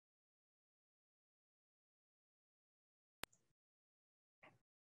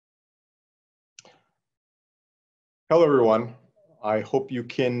Hello, everyone. I hope you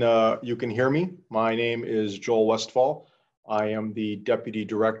can hear me. My name is Joel Westfall. I am the Deputy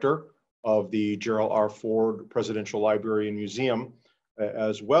Director of the Gerald R. Ford Presidential Library and Museum,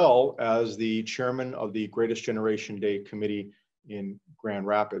 as well as the Chairman of the Greatest Generation Day Committee in Grand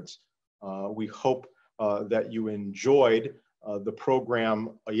Rapids. We hope that you enjoyed the program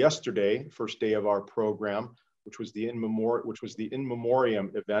yesterday, first day of our program, which was the in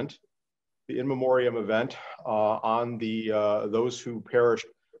memoriam event. The in memoriam event on those who perished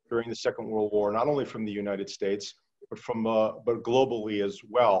during the Second World War, not only from the United States, but globally as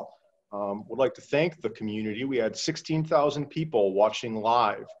well. Would like to thank the community. We had 16,000 people watching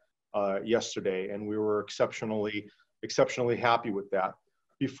live yesterday, and we were exceptionally happy with that.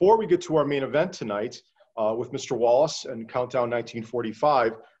 Before we get to our main event tonight with Mr. Wallace and Countdown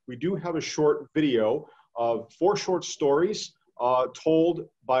 1945, we do have a short video of 4 short stories told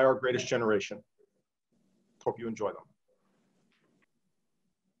by our greatest generation. Hope you enjoy them.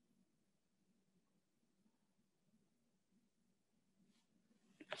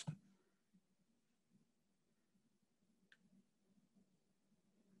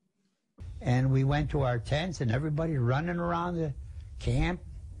 And we went to our tents, and everybody running around the camp,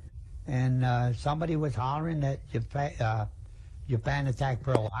 and somebody was hollering that Japan attacked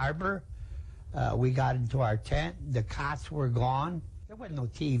Pearl Harbor. We got into our tent. The cots were gone. There wasn't no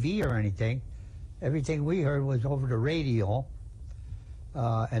TV or anything. Everything we heard was over the radio.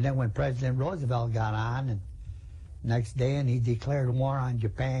 And then when President Roosevelt got on, and next day, and he declared war on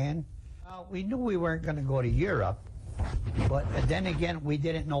Japan, we knew we weren't going to go to Europe. But then again, we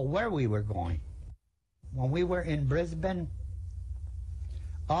didn't know where we were going. When we were in Brisbane,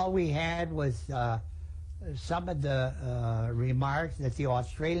 all we had was some of the remarks that the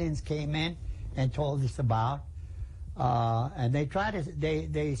Australians came in and told us about, and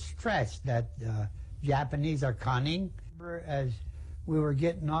they stressed that Japanese are cunning. As we were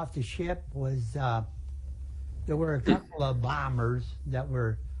getting off the ship, there were a couple of bombers that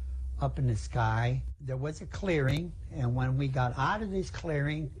were up in the sky. There was a clearing, and when we got out of this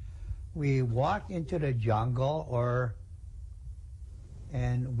clearing, we walked into the jungle,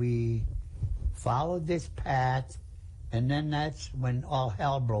 and we followed this path, and then that's when all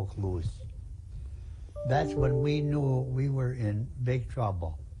hell broke loose. That's when we knew we were in big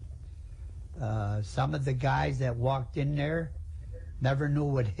trouble. Some of the guys that walked in there never knew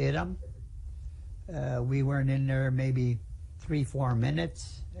what hit them. We weren't in there maybe 3-4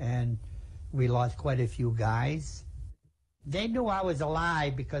 minutes, and we lost quite a few guys. They knew I was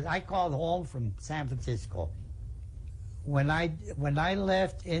alive because I called home from San Francisco. When I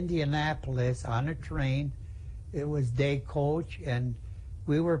left Indianapolis on a train, it was day coach, and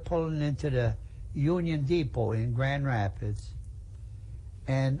we were pulling into the Union Depot in Grand Rapids,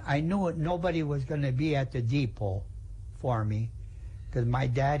 and I knew nobody was going to be at the depot for me because my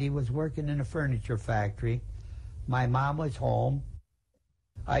daddy was working in a furniture factory. My mom was home.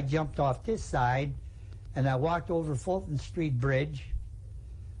 I jumped off this side, and I walked over Fulton Street Bridge.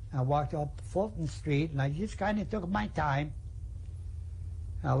 I walked up Fulton Street, and I just kind of took my time.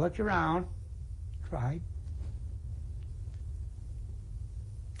 I looked around, cried,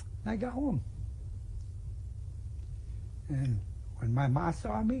 and I got home. And when my ma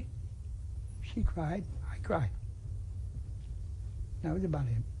saw me, she cried, I cried. That was about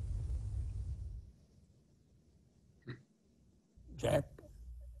it. Jack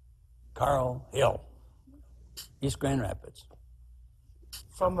Carl Hill, East Grand Rapids.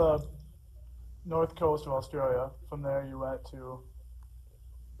 From the north coast of Australia, from there you went to,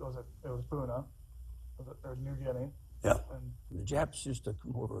 it was Puna, or New Guinea. Yeah, and the Japs used to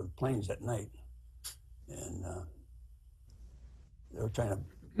come over with planes at night, and they were trying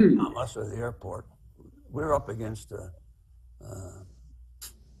to bomb us at the airport. We were up against the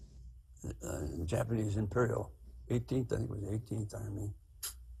Japanese Imperial 18th, I think it was the 18th Army.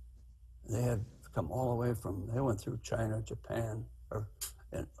 They had come all the way they went through China, Japan,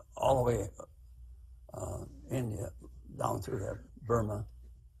 and all the way India, down through there, Burma,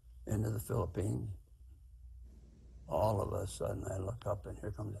 into the Philippines. All of a sudden, I look up, and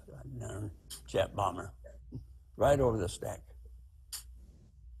here comes a darn jet bomber, right over the stack.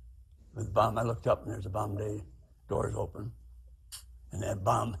 With the bomb, I looked up, and there's a bomb bay, doors open, and that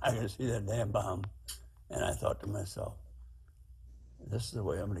bomb, I could see that damn bomb, and I thought to myself, this is the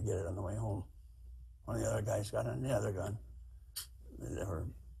way I'm going to get it on the way home. One of the other guys got on the other gun. They were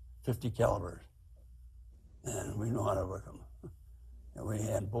 50 calibers, and we know how to work them. And we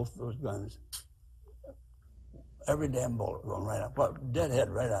had both those guns, every damn bullet going right up, deadhead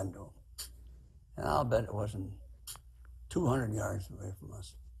right onto them. And I'll bet it wasn't 200 yards away from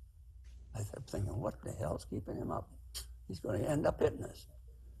us. I kept thinking, what the hell's keeping him up? he's going to end up hitting us.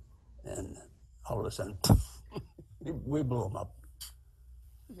 And all of a sudden, we blew him up.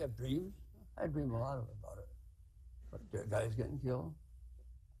 You have dreams? I dream a lot about it. But the guys getting killed.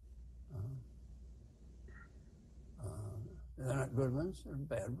 They're not good ones, they're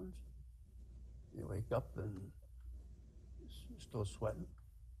bad ones. You wake up and you're still sweating.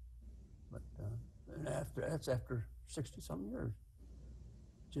 But and that's after 60-some years.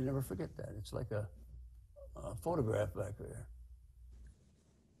 But you never forget that. It's like a photograph back there.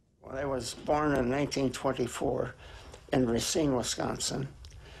 Well, I was born in 1924 in Racine, Wisconsin.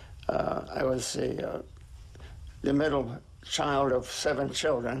 I was the middle child of 7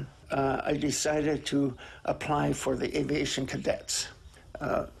 children. I decided to apply for the aviation cadets.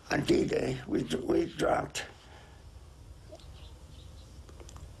 On D-Day, we dropped,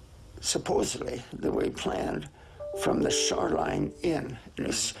 supposedly, the way planned, from the shoreline in. And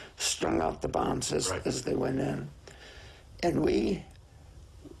we strung out the bombs as they went in. And we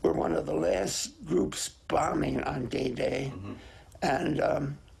were one of the last groups bombing on D-Day. And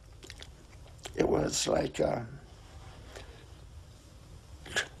it was like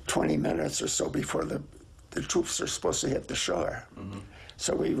 20 minutes or so before the troops are supposed to hit the shore.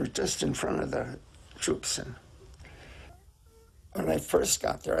 So we were just in front of the troops. And when I first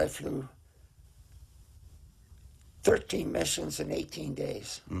got there, I flew 13 missions in 18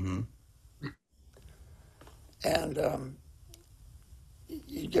 days. And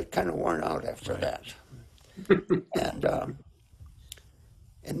you get kind of worn out after that.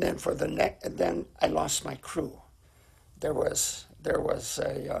 And then for the next, and then I lost my crew. There was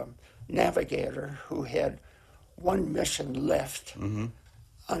a navigator who had 1 mission left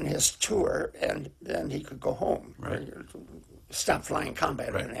on his tour, and then he could go home. Stop flying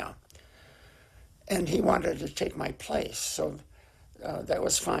combat right now. And he wanted to take my place, so that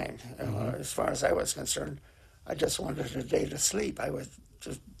was fine. As far as I was concerned, I just wanted a day to sleep. I was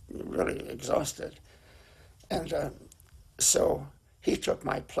just really exhausted. And so he took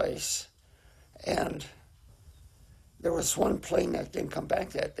my place, and there was 1 plane that didn't come back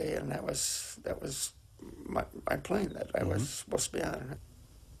that day, and that was my plane that I was supposed to be on.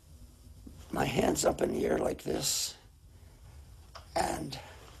 My hands up in the air like this, and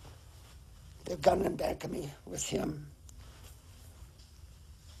the gun in back of me with him,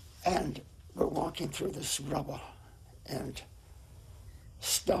 and we're walking through this rubble and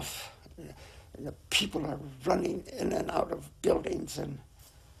stuff, and the people are running in and out of buildings, and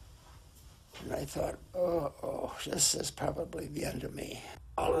I thought, oh, this is probably the end of me.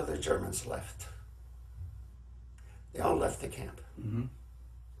 All of the Germans left. They all left the camp.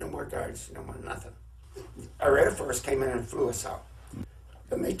 No more guards, no more nothing. Our Air Force came in and flew us out.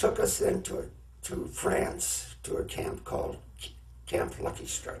 Then they took us then to France, to a camp called Camp Lucky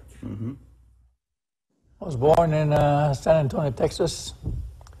Strike. I was born in San Antonio, Texas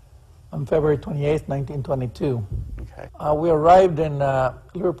on February 28th, 1922. Okay. We arrived in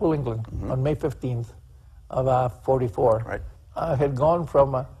Liverpool, England on May 15th of 44. Right. I had gone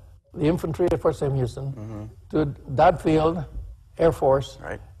from the infantry at Fort Sam Houston to Dodd Field Air Force,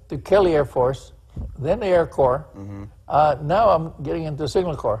 to Kelly Air Force, then the Air Corps. Now I'm getting into the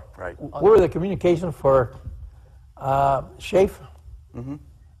Signal Corps. Right. We were the communication for SHAFE,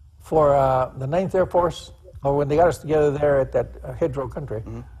 for the 9th Air Force, or when they got us together there at that Hedgerow country,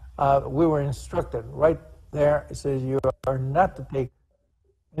 we were instructed right there. It says you are not to take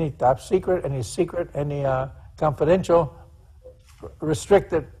any top secret, any confidential,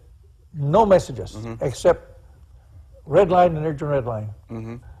 restricted, no messages except red line and urgent red line.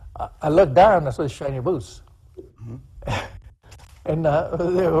 I looked down, I saw shiny boots. And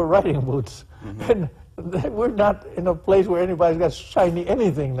they were riding boots. And we're not in a place where anybody's got shiny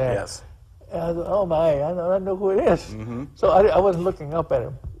anything there. Yes. And I thought, oh my, I know who it is. So I wasn't looking up at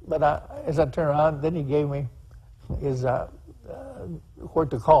him. But as I turned around, then he gave me his where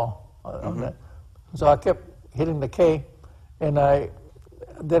to call on that. So I kept hitting the K, and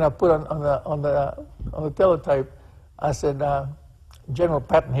then I put on the teletype, I said, General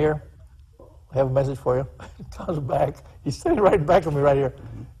Patton here, I have a message for you. He comes back, he's sitting right back of me right here,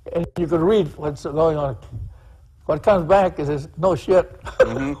 and you could read what's going on. What comes back is no shit.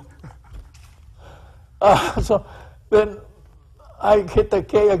 So then I hit the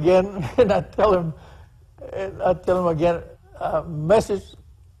K again, and I tell him again, message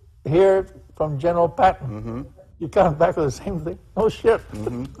here from General Patton. He comes back with the same thing, no shit.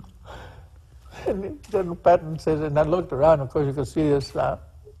 And General Patton says, and I looked around, of course you could see this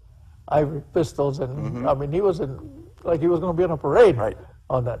ivory pistols, and I mean, he was like he was going to be on a parade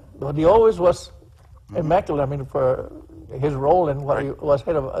on that. But he always was immaculate, I mean, for his role in what he was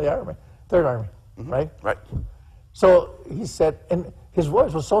head of the Army, Third Army, right? So he said, and his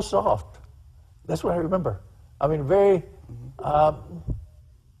voice was so soft. That's what I remember. I mean, very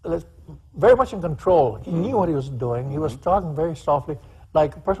much in control. He knew what he was doing. He was talking very softly,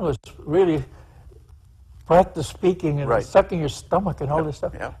 like a person who was really practice speaking and sucking your stomach and all this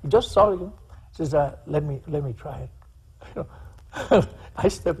stuff. He just softly says, let me try it. I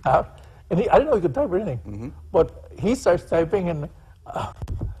stepped out, and I didn't know he could type or anything. But he starts typing, and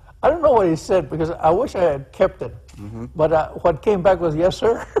I don't know what he said, because I wish I had kept it. But what came back was, yes,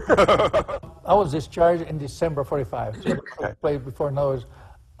 sir. I was discharged in December 45. So I played before those.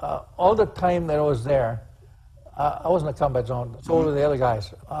 All the time that I was there, I was in the combat zone. So were the other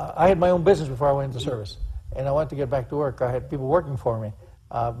guys. I had my own business before I went into service. And I wanted to get back to work. I had people working for me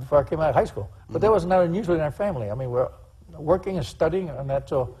before I came out of high school. But that was not unusual in our family. I mean, we're working and studying and that.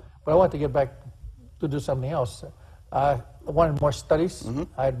 So, but I wanted to get back to do something else. I wanted more studies.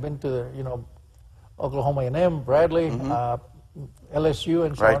 I had been to, Oklahoma A&M, Bradley, LSU,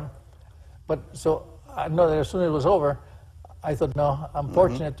 and so on. But so I know that as soon as it was over, I thought, no, I'm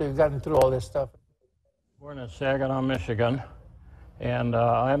fortunate to have gotten through all this stuff. Born in Saginaw, Michigan, and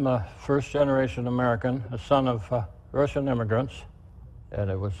I'm a first-generation American, a son of Russian immigrants, and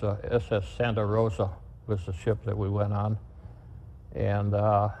it was SS Santa Rosa was the ship that we went on, and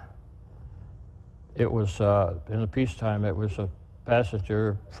it was, in the peacetime, it was a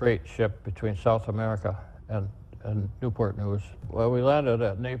passenger freight ship between South America and Newport News. Well, we landed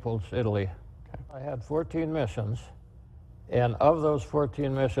at Naples, Italy. I had 14 missions, and of those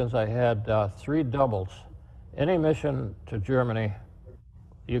 14 missions, I had 3 doubles. Any mission to Germany,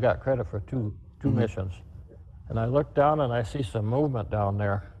 you got credit for two missions. And I looked down and I see some movement down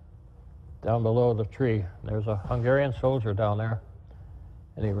there, down below the tree. There's a Hungarian soldier down there,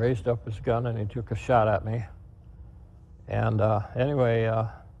 and he raised up his gun and he took a shot at me. And anyway,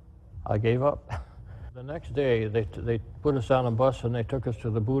 I gave up. The next day, they put us on a bus and they took us to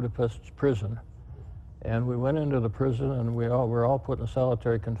the Budapest prison. And we went into the prison and we were all put in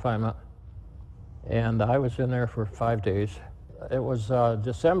solitary confinement. And I was in there for 5 days. It was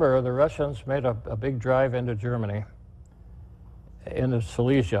December. The Russians made a big drive into Germany, into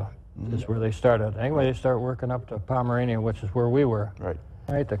Silesia, is where they started. Anyway, they start working up to Pomerania, which is where we were.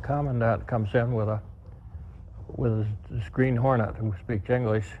 Right, the commandant comes in with this Green Hornet who speaks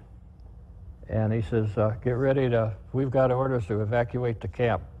English, and he says, get ready we've got orders to evacuate the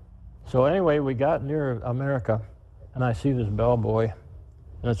camp. So anyway, we got near America, and I see this bellboy,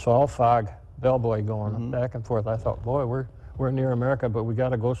 and it's all fog, bellboy going back and forth. I thought, boy, we're near America, but we got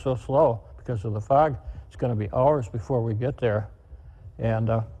to go so slow because of the fog. It's going to be hours before we get there. And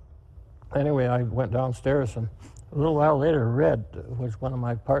anyway, I went downstairs, and a little while later, Red was one of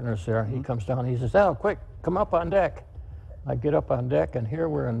my partners there. He comes down, he says, Al, quick, come up on deck. I get up on deck, and here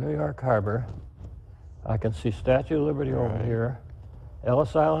we're in New York Harbor. I can see Statue of Liberty over here,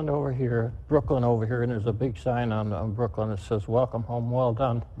 Ellis Island over here, Brooklyn over here, and there's a big sign on Brooklyn that says, welcome home, well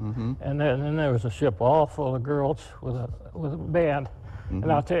done. And then there was a ship all full of girls with a band.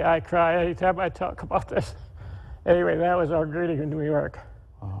 And I'll tell you, I cry anytime I talk about this. Anyway, that was our greeting in New York.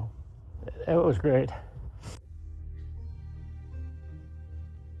 Wow. It was great.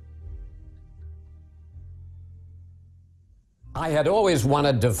 I had always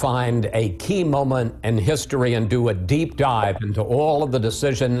wanted to find a key moment in history and do a deep dive into all of the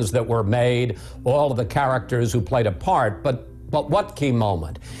decisions that were made, all of the characters who played a part, but what key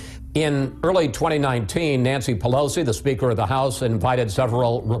moment? In early 2019, Nancy Pelosi, the Speaker of the House, invited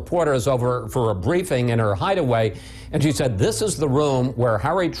several reporters over for a briefing in her hideaway, and she said, this is the room where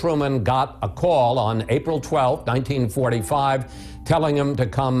Harry Truman got a call on April 12, 1945, telling him to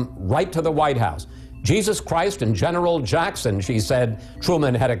come right to the White House. Jesus Christ and General Jackson, she said,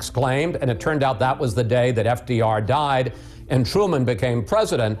 Truman had exclaimed, and it turned out that was the day that FDR died and Truman became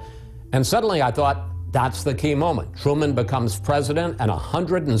president. And suddenly I thought, that's the key moment. Truman becomes president, and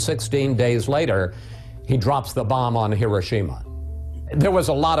 116 days later, he drops the bomb on Hiroshima. There was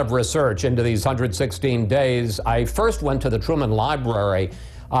a lot of research into these 116 days. I first went to the Truman Library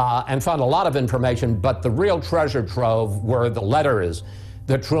and found a lot of information, but the real treasure trove were the letters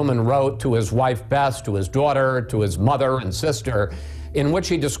that Truman wrote to his wife Bess, to his daughter, to his mother and sister, in which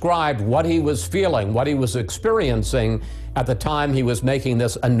he described what he was feeling, what he was experiencing at the time he was making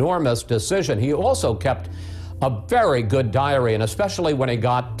this enormous decision. He also kept a very good diary, and especially when he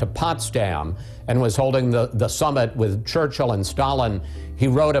got to Potsdam and was holding the summit with Churchill and Stalin, he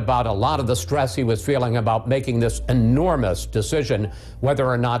wrote about a lot of the stress he was feeling about making this enormous decision whether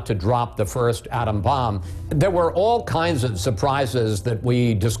or not to drop the first atom bomb. There were all kinds of surprises that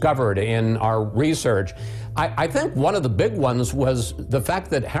we discovered in our research. I think one of the big ones was the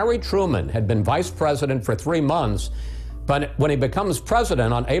fact that Harry Truman had been vice president for 3 months, but when he becomes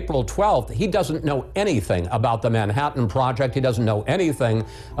president on April 12th, he doesn't know anything about the Manhattan Project. He doesn't know anything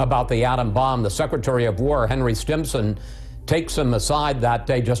about the atom bomb. The Secretary of War, Henry Stimson, takes him aside that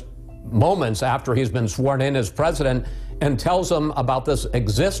day just moments after he's been sworn in as president and tells him about this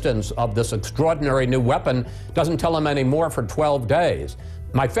existence of this extraordinary new weapon, doesn't tell him any more for 12 days.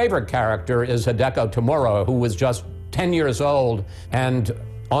 My favorite character is Hideko Tomura, who was just 10 years old and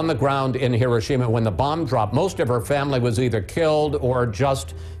on the ground in Hiroshima when the bomb dropped. Most of her family was either killed or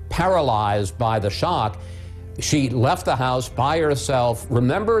just paralyzed by the shock. She left the house by herself,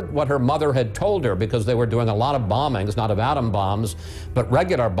 remembered what her mother had told her, because they were doing a lot of bombings, not of atom bombs, but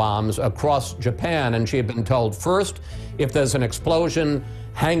regular bombs across Japan. And she had been told, first, if there's an explosion,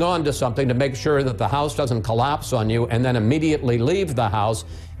 hang on to something to make sure that the house doesn't collapse on you, and then immediately leave the house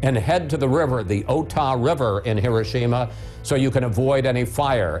and head to the river, the Ota River in Hiroshima, so you can avoid any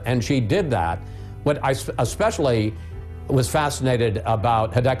fire. And she did that. What I especially was fascinated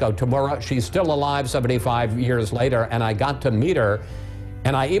about Hideko Tomura, she's still alive 75 years later, and I got to meet her,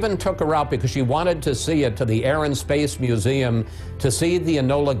 and I even took her out because she wanted to see it, to the Air and Space Museum, to see the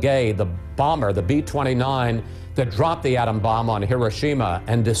Enola Gay, the bomber, the B-29, that dropped the atom bomb on Hiroshima,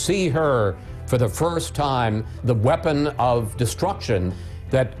 and to see her for the first time, the weapon of destruction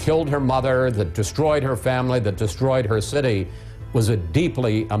that killed her mother, that destroyed her family, that destroyed her city, was a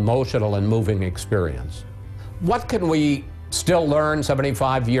deeply emotional and moving experience. What can we still learn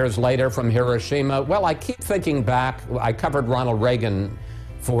 75 years later from Hiroshima? Well, I keep thinking back. I covered Ronald Reagan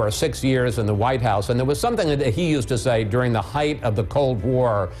for 6 years in the White House, and there was something that he used to say during the height of the Cold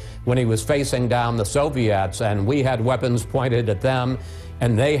War when he was facing down the Soviets, and we had weapons pointed at them,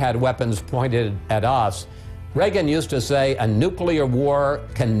 and they had weapons pointed at us. Reagan used to say, a nuclear war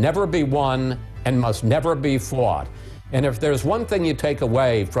can never be won and must never be fought. And if there's one thing you take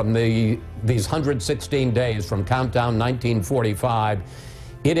away from these 116 days from Countdown 1945,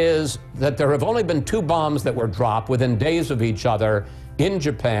 it is that there have only been 2 bombs that were dropped within days of each other in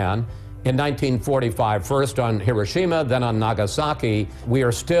Japan in 1945, first on Hiroshima, then on Nagasaki. We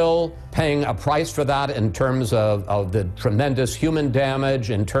are still paying a price for that in terms of the tremendous human damage,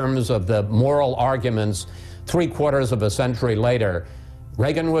 in terms of the moral arguments 3/4 of a century later.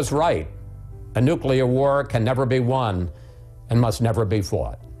 Reagan was right. A nuclear war can never be won and must never be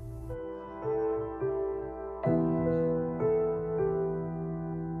fought.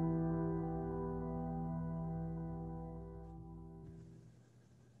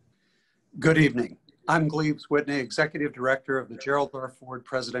 Good evening. I'm Gleaves Whitney, Executive Director of the Gerald R. Ford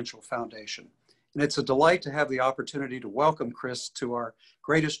Presidential Foundation. And it's a delight to have the opportunity to welcome Chris to our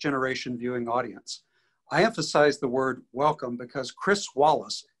Greatest Generation viewing audience. I emphasize the word welcome because Chris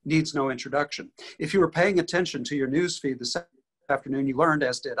Wallace needs no introduction. If you were paying attention to your news feed this afternoon, you learned,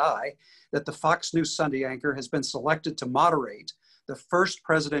 as did I, that the Fox News Sunday anchor has been selected to moderate the first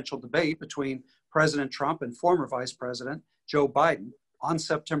presidential debate between President Trump and former Vice President Joe Biden on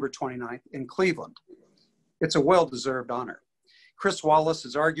September 29th in Cleveland. It's a well-deserved honor. Chris Wallace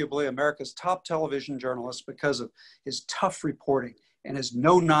is arguably America's top television journalist because of his tough reporting and his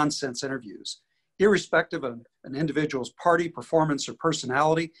no-nonsense interviews. Irrespective of an individual's party, performance, or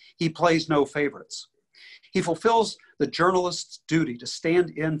personality, he plays no favorites. He fulfills the journalist's duty to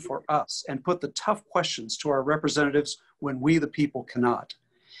stand in for us and put the tough questions to our representatives when we, the people, cannot.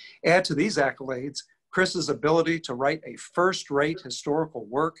 Add to these accolades Chris's ability to write a first-rate historical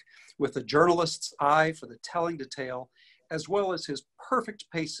work with a journalist's eye for the telling detail, as well as his perfect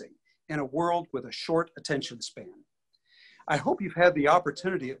pacing in a world with a short attention span. I hope you've had the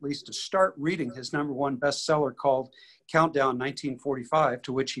opportunity at least to start reading his #1 bestseller called Countdown 1945,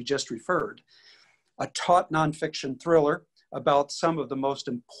 to which he just referred, a taut nonfiction thriller about some of the most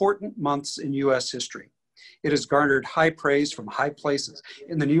important months in U.S. history. It has garnered high praise from high places.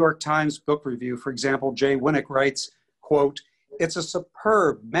 In the New York Times book review, for example, Jay Winnick writes, quote, "It's a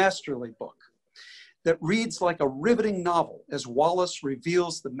superb, masterly book that reads like a riveting novel as Wallace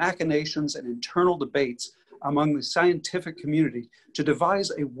reveals the machinations and internal debates among the scientific community to devise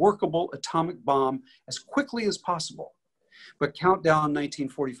a workable atomic bomb as quickly as possible. But Countdown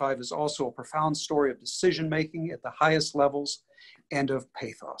 1945 is also a profound story of decision-making at the highest levels and of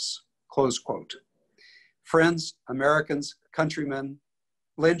pathos," close quote. Friends, Americans, countrymen,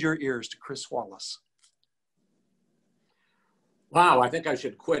 lend your ears to Chris Wallace. Wow, I think I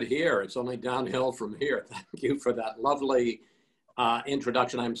should quit here. It's only downhill from here. Thank you for that lovely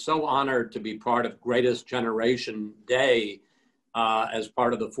introduction. I'm so honored to be part of Greatest Generation Day as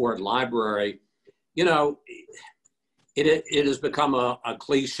part of the Ford Library. You know, it has become a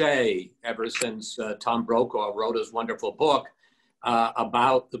cliche ever since Tom Brokaw wrote his wonderful book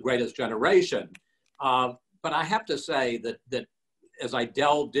about the Greatest Generation. But I have to say that as I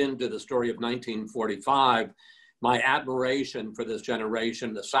delved into the story of 1945, my admiration for this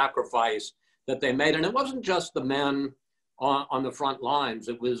generation, the sacrifice that they made. And it wasn't just the men on the front lines,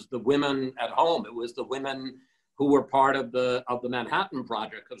 it was the women at home. It was the women who were part of the Manhattan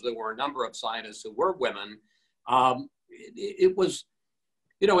Project, because there were a number of scientists who were women. It was,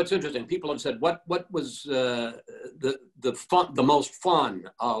 you know, it's interesting. People have said, what was the most fun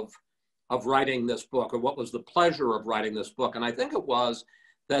of writing this book, or what was the pleasure of writing this book? And I think it was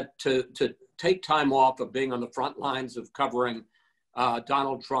that to take time off of being on the front lines of covering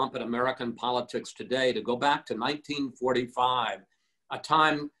Donald Trump and American politics today, to go back to 1945, a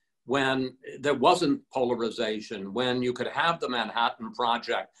time when there wasn't polarization, when you could have the Manhattan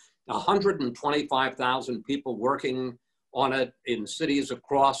Project, 125,000 people working on it in cities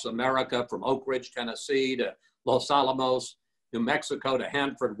across America, from Oak Ridge, Tennessee, to Los Alamos, New Mexico, to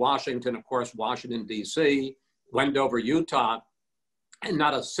Hanford, Washington, of course, Washington, D.C., Wendover, Utah, and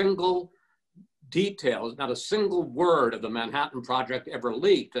not a single detail, not a single word of the Manhattan Project ever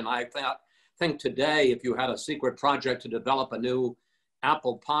leaked. And I think today, if you had a secret project to develop a new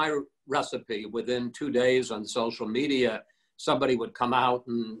apple pie recipe, within 2 days on social media, somebody would come out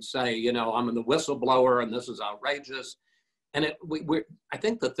and say, you know, I'm the whistleblower and this is outrageous. And I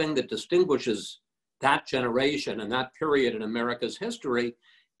think the thing that distinguishes that generation and that period in America's history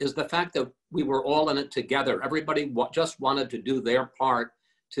is the fact that we were all in it together. Everybody just wanted to do their part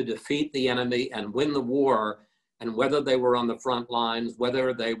to defeat the enemy and win the war. And whether they were on the front lines,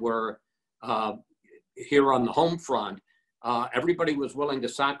 whether they were here on the home front, everybody was willing to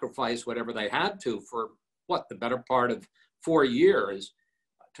sacrifice whatever they had to for the better part of 4 years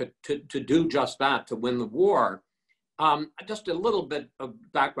to do just that, to win the war. Just a little bit of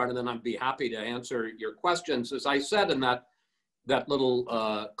background, and then I'd be happy to answer your questions. As I said in that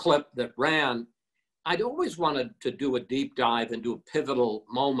little clip that ran, I'd always wanted to do a deep dive into a pivotal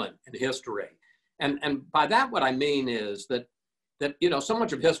moment in history. And by that, what I mean is that you know, so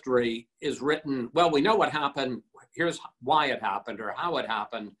much of history is written, well, we know what happened, here's why it happened or how it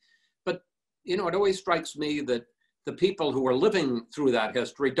happened. But, you know, it always strikes me that the people who are living through that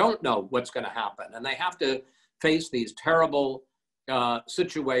history don't know what's going to happen. And they have to face these terrible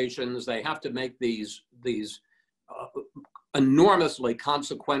situations. They have to make these enormously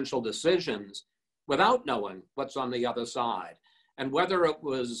consequential decisions without knowing what's on the other side. And whether it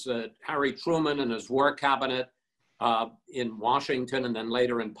was Harry Truman and his war cabinet in Washington, and then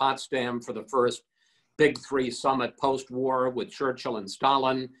later in Potsdam for the first Big Three summit post-war with Churchill and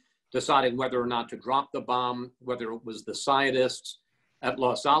Stalin, deciding whether or not to drop the bomb, whether it was the scientists at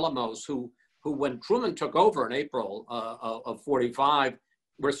Los Alamos who when Truman took over in April of 45,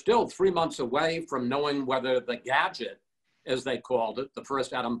 were still 3 months away from knowing whether the gadget, as they called it, the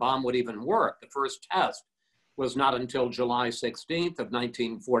first atom bomb, would even work. The first test was not until July 16th of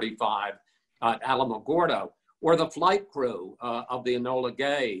 1945 at Alamogordo. Or the flight crew of the Enola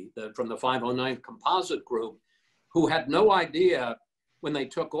Gay from the 509th Composite Group, who had no idea when they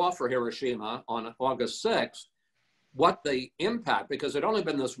took off for Hiroshima on August 6th, what the impact, because it had only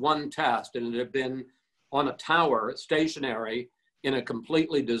been this one test and it had been on a tower, stationary, in a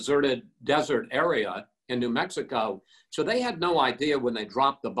completely deserted desert area in New Mexico. So they had no idea when they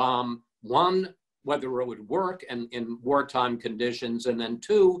dropped the bomb, one, whether it would work and in wartime conditions, and then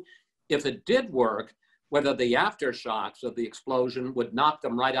two, if it did work, whether the aftershocks of the explosion would knock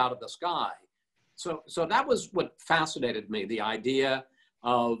them right out of the sky. So that was what fascinated me, the idea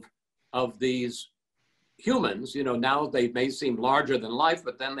of these humans. You know, now they may seem larger than life,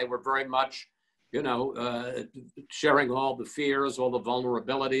 but then they were very much, you know, sharing all the fears, all the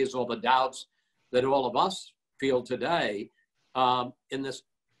vulnerabilities, all the doubts that all of us feel today in this,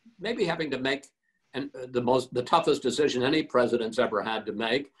 maybe having to make the toughest decision any president's ever had to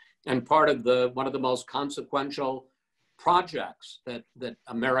make, and part of one of the most consequential projects that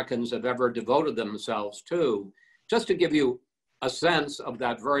Americans have ever devoted themselves to. Just to give you a sense of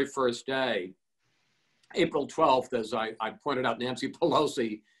that very first day, April 12th, as I pointed out, Nancy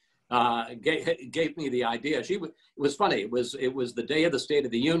Pelosi gave me the idea. It was funny. It was the day of the State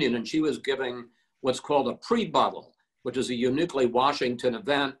of the Union, and she was giving what's called a pre-buttal, which is a uniquely Washington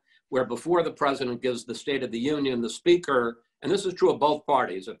event where before the president gives the State of the Union, the speaker, and this is true of both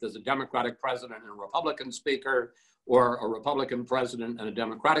parties, if there's a Democratic president and a Republican speaker, or a Republican president and a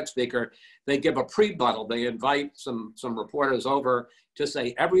Democratic speaker, they give a pre-buttal. They invite some reporters over to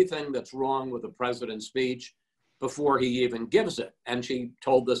say everything that's wrong with the president's speech before he even gives it. And she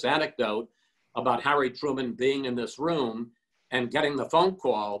told this anecdote about Harry Truman being in this room and getting the phone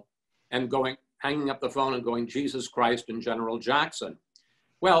call and hanging up the phone and going, "Jesus Christ and General Jackson."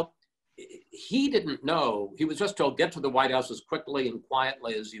 Well, he didn't know. He was just told, get to the White House as quickly and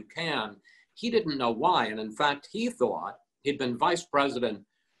quietly as you can. He didn't know why. And in fact, he thought he'd been vice president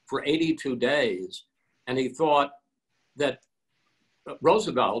for 82 days. And he thought that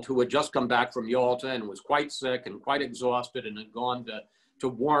Roosevelt, who had just come back from Yalta and was quite sick and quite exhausted and had gone to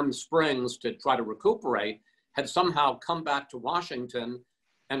Warm Springs to try to recuperate, had somehow come back to Washington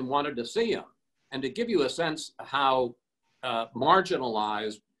and wanted to see him. And to give you a sense how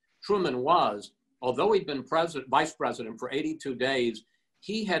marginalized Truman was, although he'd been vice president for 82 days,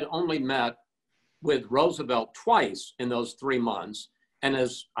 he had only met with Roosevelt twice in those 3 months. And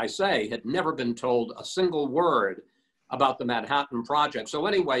as I say, had never been told a single word about the Manhattan Project. So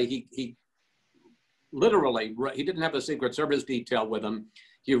anyway, he literally, he didn't have a Secret Service detail with him.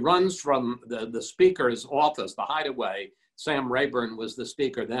 He runs from the speaker's office, the hideaway. Sam Rayburn was the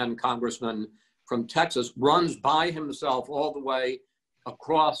speaker then, congressman from Texas, runs by himself all the way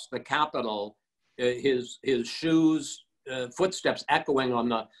across the Capitol, his shoes, footsteps echoing on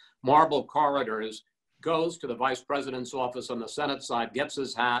the marble corridors, goes to the vice president's office on the Senate side, gets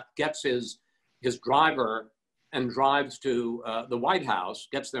his hat, gets his driver, and drives to the White House,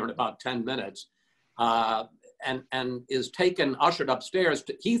 gets there in about 10 minutes, and is ushered upstairs,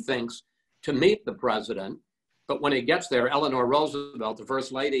 he thinks, to meet the president. But when he gets there, Eleanor Roosevelt, the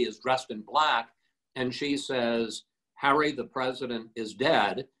first lady, is dressed in black, and she says, "Harry, the president is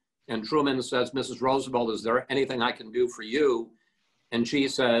dead." And Truman says, "Mrs. Roosevelt, is there anything I can do for you?" And she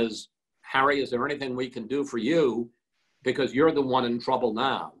says, "Harry, is there anything we can do for you? Because you're the one in trouble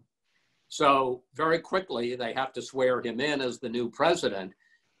now." So very quickly, they have to swear him in as the new president.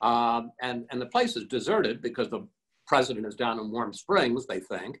 And the place is deserted because the president is down in Warm Springs, they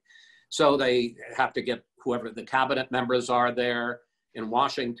think. So they have to get whoever the cabinet members are there in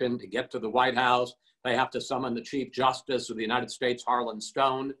Washington to get to the White House. They have to summon the Chief Justice of the United States, Harlan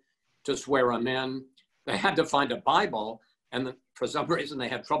Stone, to swear him in. They had to find a Bible, and for some reason they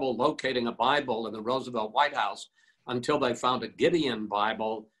had trouble locating a Bible in the Roosevelt White House until they found a Gideon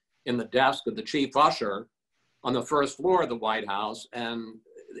Bible in the desk of the chief usher on the first floor of the White House. And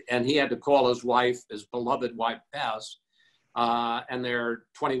he had to call his wife, his beloved wife, Bess, and their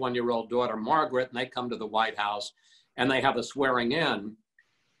 21-year-old daughter, Margaret, and they come to the White House and they have a swearing in.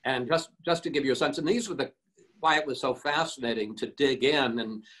 And just to give you a sense, and these were why it was so fascinating to dig in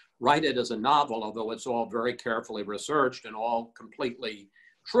and write it as a novel, although it's all very carefully researched and all completely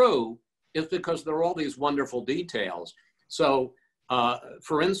true, is because there are all these wonderful details. So,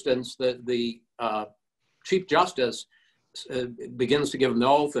 for instance, the Chief Justice begins to give an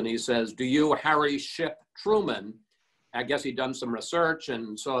oath, and he says, "Do you, Harry Ship Truman?" I guess he'd done some research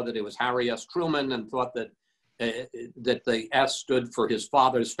and saw that it was Harry S. Truman and thought that the S stood for his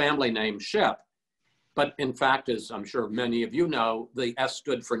father's family name, Ship. But in fact, as I'm sure many of you know, the S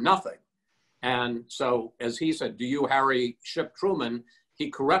stood for nothing. And so as he said, "Do you, Harry Ship Truman?" he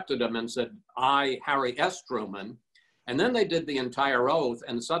corrected him and said, "I, Harry S. Truman." And then they did the entire oath,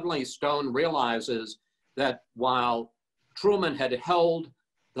 and suddenly Stone realizes that while Truman had held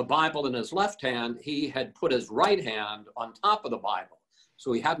the Bible in his left hand, he had put his right hand on top of the Bible.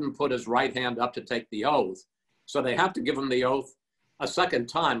 So he hadn't put his right hand up to take the oath. So they have to give him the oath a second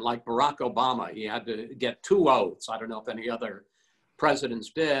time, like Barack Obama. He had to get 2 oaths. I don't know if any other presidents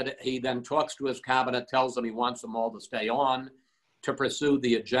did. He then talks to his cabinet, tells them he wants them all to stay on to pursue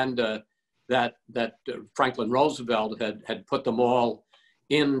the agenda that Franklin Roosevelt had put them all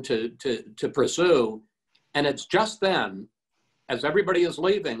in to pursue. And it's just then, as everybody is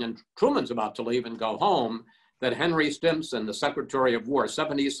leaving and Truman's about to leave and go home, that Henry Stimson, the Secretary of War,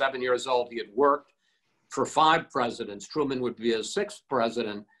 77 years old, he had worked for 5 presidents. Truman would be his 6th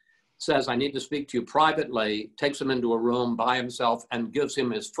president, says, "I need to speak to you privately," takes him into a room by himself and gives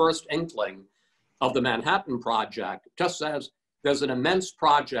him his first inkling of the Manhattan Project. Just says, there's an immense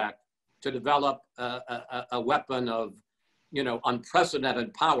project to develop a weapon of,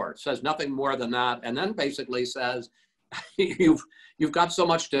 unprecedented power. Says nothing more than that. And then basically says, you've got so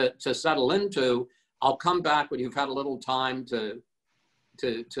much to settle into. I'll come back when you've had a little time to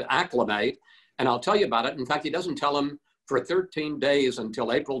acclimate, and I'll tell you about it. In fact, he doesn't tell him for 13 days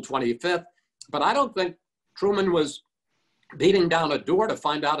until April 25th. But I don't think Truman was beating down a door to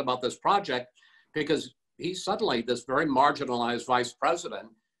find out about this project, because he's suddenly this very marginalized vice president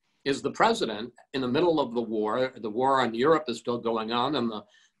is the president in the middle of the war. The war in Europe is still going on, and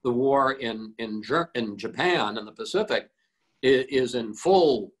the war in Japan and the Pacific is in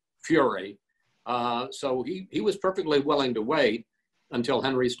full fury. So he was perfectly willing to wait until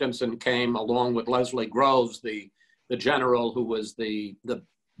Henry Stimson came along with Leslie Groves, the general who was really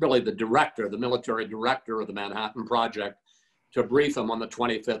the director, the military director of the Manhattan Project, to brief him on the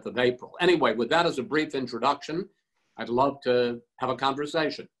 25th of April. Anyway, with that as a brief introduction, I'd love to have a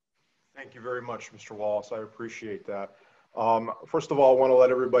conversation. Thank you very much, Mr. Wallace. I appreciate that. First of all, I want to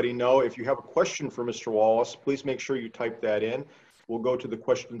let everybody know, if you have a question for Mr. Wallace, please make sure you type that in. We'll go to the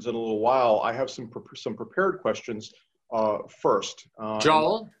questions in a little while. I have some prepared questions first.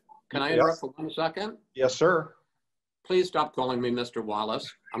 Joel, can I interrupt yes? for 1 second? Yes, sir. Please stop calling me Mr.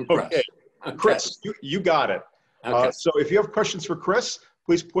 Wallace. I'm Chris. Okay. Chris, you got it. Okay. So if you have questions for Chris,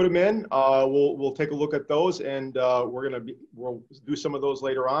 please put them in. We'll take a look at those, and we'll do some of those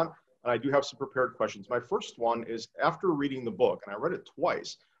later on. And I do have some prepared questions. My first one is, after reading the book, and I read it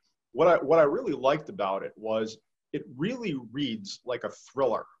twice, what I really liked about it was it really reads like a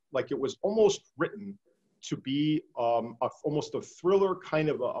thriller. Like it was almost written to be almost a thriller, kind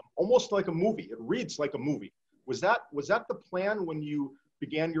of almost like a movie. It reads like a movie. Was that the plan when you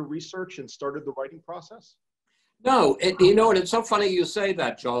began your research and started the writing process? No, you know, and it's so funny you say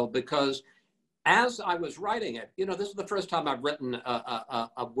that, Joel, because as I was writing it, you know, this is the first time I've written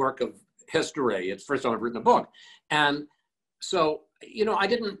a work of history. It's the first time I've written a book. And so, you know, I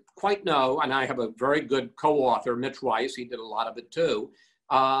didn't quite know, and I have a very good co-author, Mitch Weiss. He did a lot of it too.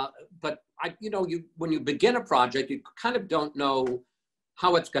 But when you begin a project, you kind of don't know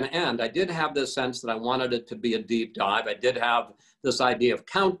how it's going to end. I did have this sense that I wanted it to be a deep dive. I did have this idea of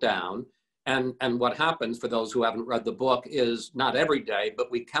countdown. And what happens, for those who haven't read the book, is not every day, but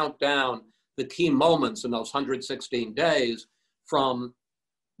we count down the key moments in those 116 days from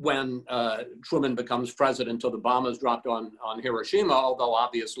when Truman becomes president until the bomb is dropped on Hiroshima, although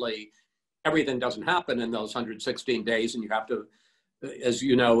obviously everything doesn't happen in those 116 days, and you have to, as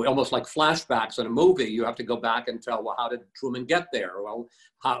you know, almost like flashbacks in a movie, you have to go back and tell, well, how did Truman get there? Well,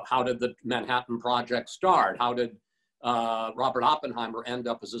 how did the Manhattan Project start? How did Robert Oppenheimer end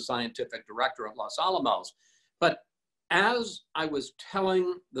up as a scientific director at Los Alamos? But as I was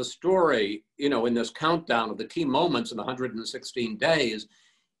telling the story, you know, in this countdown of the key moments in the 116 days,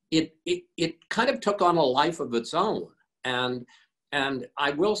 it kind of took on a life of its own. And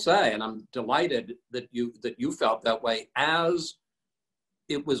I will say, and I'm delighted that you felt that way, as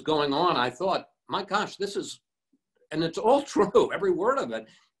it was going on, I thought, my gosh, this is, and it's all true, every word of it,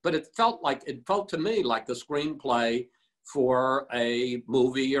 but it felt to me like the screenplay for a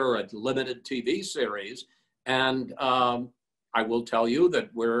movie or a limited TV series. And I will tell you that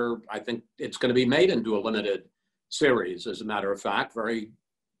I think it's going to be made into a limited series, as a matter of fact. Very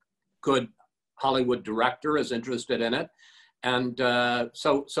good Hollywood director is interested in it. And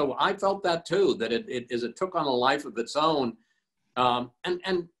so I felt that too, that it took on a life of its own.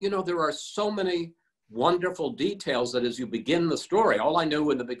 And you know, there are so many wonderful details that as you begin the story, all I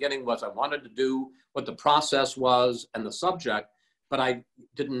knew in the beginning was I wanted to do what the process was and the subject, but I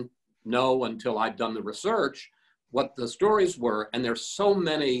didn't know until I'd done the research what the stories were. And there's so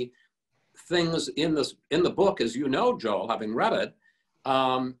many things in the book, as you know, Joel, having read it,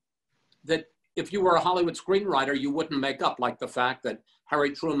 that if you were a Hollywood screenwriter, you wouldn't make up, like the fact that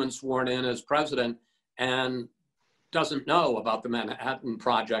Harry Truman sworn in as president and doesn't know about the Manhattan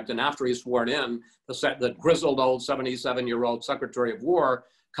Project. And after he's sworn in, the grizzled old 77-year-old Secretary of War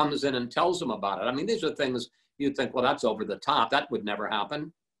comes in and tells him about it. I mean, these are things you'd think, well, that's over the top. That would never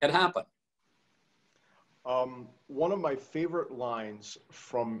happen. It happened. One of my favorite lines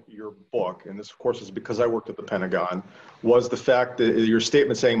from your book, and this of course is because I worked at the Pentagon, was the fact that your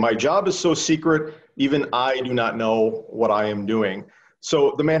statement saying, my job is so secret, even I do not know what I am doing.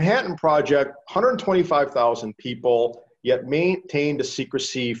 So the Manhattan Project, 125,000 people, yet maintained a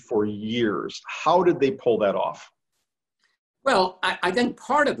secrecy for years. How did they pull that off? Well, I think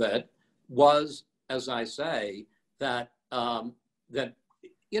part of it was, as I say, that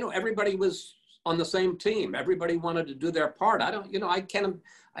you know, everybody was on the same team. Everybody wanted to do their part.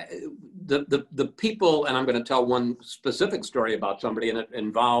 The people, and I'm going to tell one specific story about somebody, and it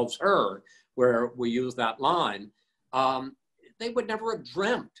involves her, where we use that line. They would never have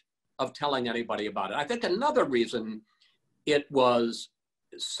dreamt of telling anybody about it. I think another reason it was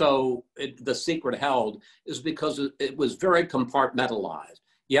the secret held is because it was very compartmentalized.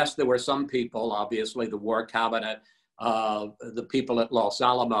 Yes, there were some people, obviously the War Cabinet, the people at Los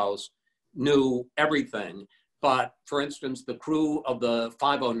Alamos knew everything. But for instance, the crew of the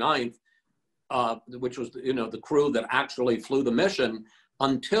 509th, which was, you know, the crew that actually flew the mission,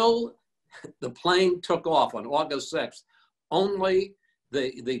 until the plane took off on August 6th, only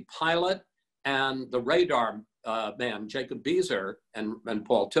the pilot and the radar man, Jacob Beezer, and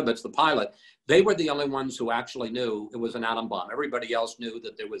Paul Tibbets, the pilot, they were the only ones who actually knew it was an atom bomb. Everybody else knew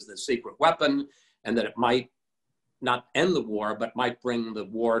that there was this secret weapon and that it might not end the war, but might bring the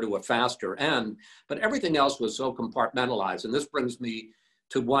war to a faster end. But everything else was so compartmentalized. And this brings me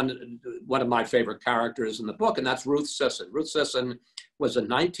to one of my favorite characters in the book, and that's Ruth Sisson. Ruth Sisson was a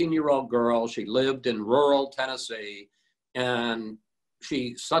 19-year-old girl. She lived in rural Tennessee, and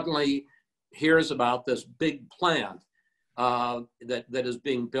she suddenly hears about this big plant that is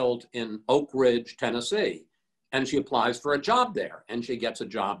being built in Oak Ridge, Tennessee. And she applies for a job there, and she gets a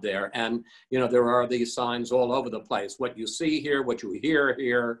job there. And, you know, there are these signs all over the place. What you see here, what you hear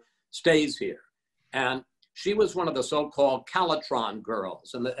here, stays here. And she was one of the so-called Calitron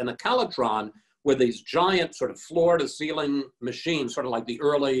girls. And the Calitron were these giant sort of floor-to-ceiling machines, sort of like the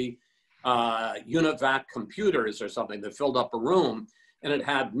early UNIVAC computers or something that filled up a room. And it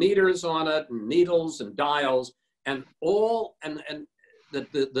had meters on it, and needles and dials, and all, and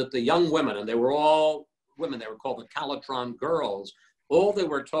the young women, and they were all women, they were called the Calitron girls. All they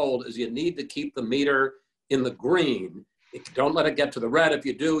were told is you need to keep the meter in the green. Don't let it get to the red. If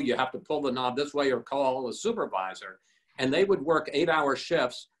you do, you have to pull the knob this way or call a supervisor. And they would work 8-hour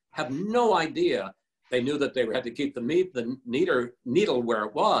shifts, have no idea. They knew that they had to keep the needle where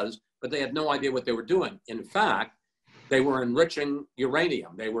it was, but they had no idea what they were doing. In fact, they were enriching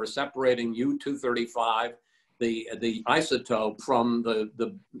uranium. They were separating U-235, the isotope, from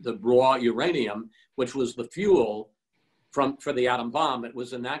the raw uranium, which was the fuel for the atom bomb. It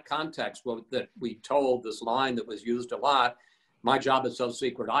was in that context that we told this line that was used a lot: my job is so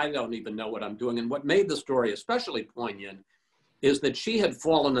secret, I don't even know what I'm doing. And what made the story especially poignant is that she had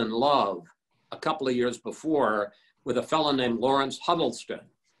fallen in love a couple of years before with a fellow named Lawrence Huddleston.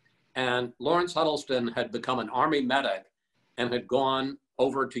 And Lawrence Huddleston had become an Army medic and had gone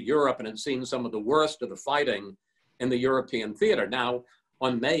over to Europe and had seen some of the worst of the fighting in the European theater. Now,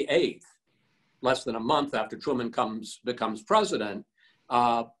 on May 8th, less than a month after Truman becomes president,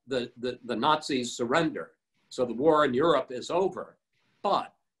 the Nazis surrender. So the war in Europe is over.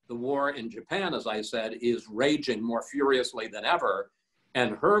 But the war in Japan, as I said, is raging more furiously than ever.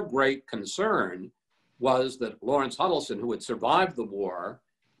 And her great concern was that Lawrence Huddleston, who had survived the war,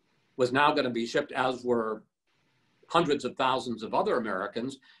 was now going to be shipped, as were hundreds of thousands of other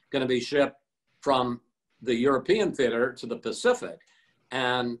Americans, going to be shipped from the European theater to the Pacific.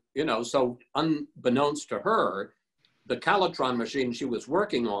 And, you know, so unbeknownst to her, the Calitron machine she was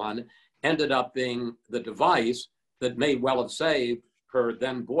working on ended up being the device that may well have saved her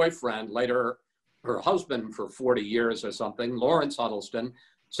then boyfriend, later her husband for 40 years or something, Lawrence Huddleston,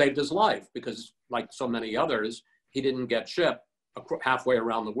 saved his life because, like so many others, he didn't get shipped halfway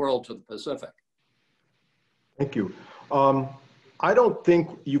around the world to the Pacific. Thank you. I don't think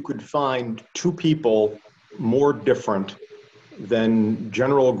you could find two people more different than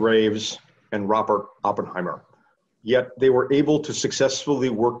General Graves and Robert Oppenheimer. Yet they were able to successfully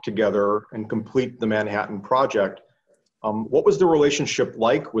work together and complete the Manhattan Project. What was the relationship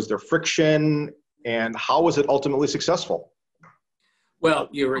like? Was there friction? And how was it ultimately successful? Well,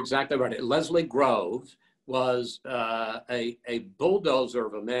 you're exactly right. Leslie Groves was a bulldozer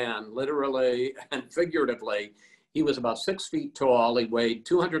of a man, literally and figuratively. He was about 6 feet tall. He weighed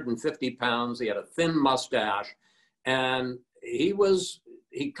 250 pounds. He had a thin mustache. And he'd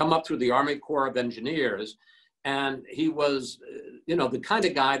come up through the Army Corps of Engineers. And he was, you know, the kind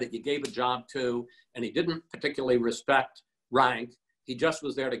of guy that you gave a job to, and he didn't particularly respect rank. He just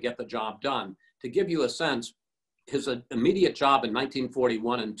was there to get the job done. To give you a sense, his immediate job in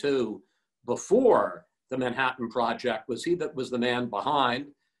 1941 and 2, before the Manhattan Project, was he that was the man behind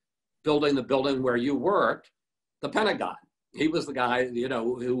building the building where you worked, the Pentagon. He was the guy, you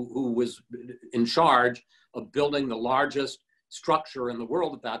know, who was in charge of building the largest structure in the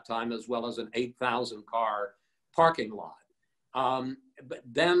world at that time, as well as an 8,000 car parking lot. But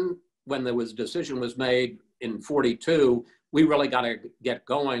then when there was decision was made in 42, we really got to get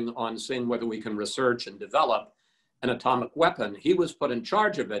going on seeing whether we can research and develop an atomic weapon. He was put in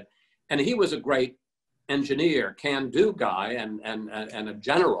charge of it, and he was a great engineer, can-do guy, and a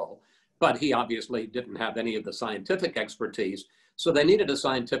general, but he obviously didn't have any of the scientific expertise. So they needed a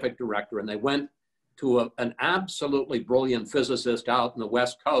scientific director, and they went to an absolutely brilliant physicist out in the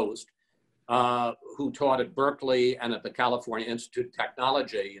West Coast who taught at Berkeley and at the California Institute of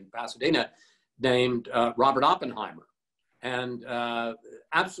Technology in Pasadena, named Robert Oppenheimer. And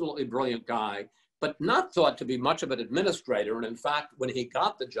absolutely brilliant guy, but not thought to be much of an administrator. And in fact, when he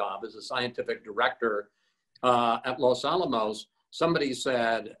got the job as a scientific director at Los Alamos, somebody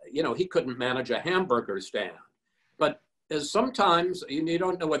said, you know, he couldn't manage a hamburger stand. But as sometimes, you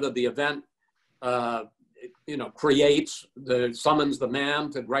don't know whether the event, you know, summons the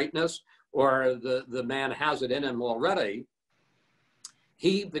man to greatness, or the man has it in him already.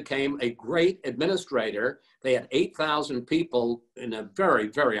 He became a great administrator. They had 8,000 people in a very,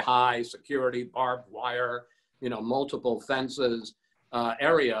 very high security, barbed wire, you know, multiple fences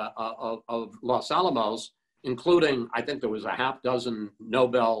area of Los Alamos, including, I think there was a half dozen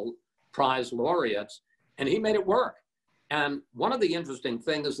Nobel Prize laureates, and he made it work. And one of the interesting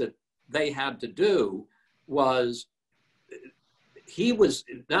things that they had to do was,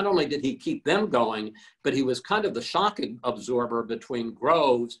 not only did he keep them going, but he was kind of the shock absorber between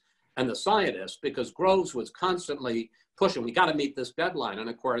Groves and the scientists, because Groves was constantly pushing, we got to meet this deadline. And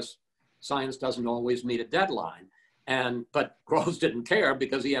of course, science doesn't always meet a deadline. But Groves didn't care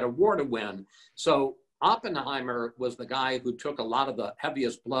because he had a war to win. So Oppenheimer was the guy who took a lot of the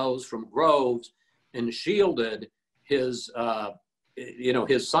heaviest blows from Groves and shielded his, you know,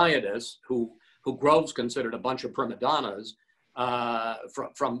 his scientists, who Groves considered a bunch of prima donnas,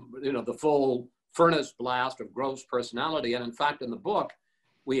 from you know, the full furnace blast of Groves' personality. And in fact, in the book,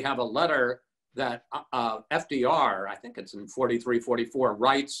 we have a letter that FDR, I think it's in 43, 44,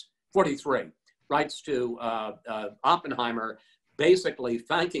 writes to Oppenheimer, basically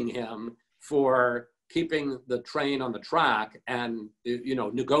thanking him for keeping the train on the track and, you know,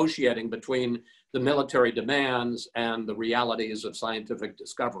 negotiating between the military demands and the realities of scientific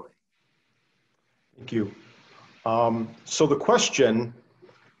discovery. Thank you. So the question,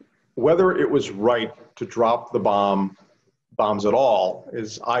 whether it was right to drop the bombs at all,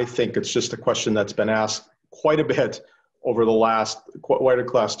 is, I think it's just a question that's been asked quite a bit over the last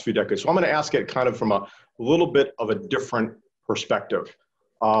few decades. So I'm going to ask it kind of from a little bit of a different perspective.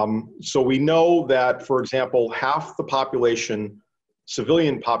 So we know that, for example, half the population,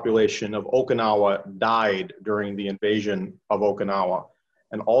 civilian population of Okinawa died during the invasion of Okinawa.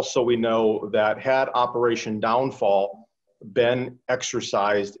 And also we know that had Operation Downfall been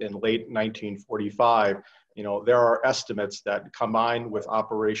exercised in late 1945, you know, there are estimates that combined with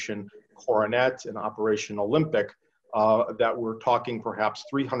Operation Coronet and Operation Olympic, that we're talking perhaps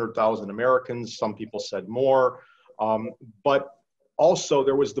 300,000 Americans. Some people said more. But also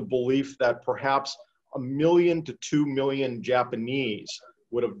there was the belief that perhaps 1 million to 2 million Japanese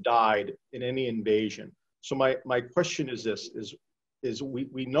would have died in any invasion. So my question is this, is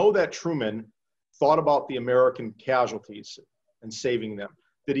we know that Truman thought about the American casualties and saving them.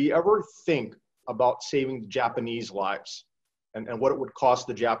 Did he ever think about saving the Japanese lives and what it would cost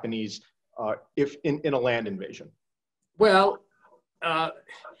the Japanese if in a land invasion? Well, that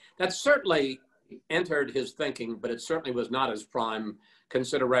certainly entered his thinking, but it certainly was not his prime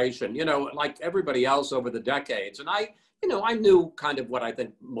consideration. You know, like everybody else over the decades, and I knew kind of what I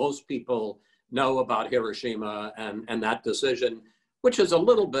think most people know about Hiroshima and that decision, which is a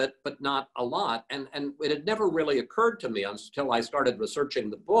little bit, but not a lot. And it had never really occurred to me until I started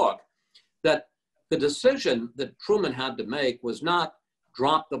researching the book that the decision that Truman had to make was not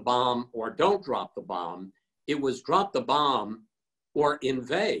drop the bomb or don't drop the bomb. It was drop the bomb or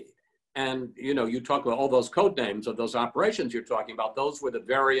invade. And, you know, you talk about all those code names of those operations you're talking about. Those were the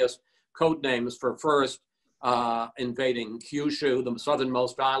various code names for first invading Kyushu, the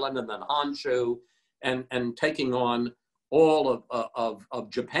southernmost island, and then Honshu, and taking on all of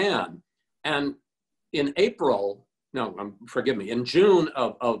Japan. And in in June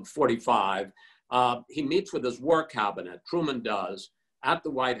of 45, he meets with his war cabinet, Truman does, at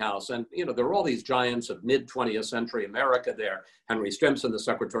the White House. And, you know, there are all these giants of mid-20th century America there. Henry Stimson, the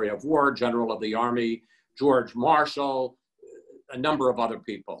Secretary of War, General of the Army, George Marshall, a number of other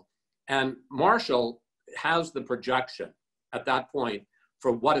people. And Marshall has the projection at that point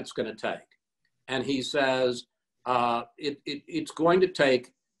for what it's going to take. And he says, it's going to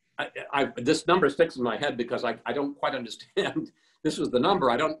take, this number sticks in my head because I don't quite understand, this was the number,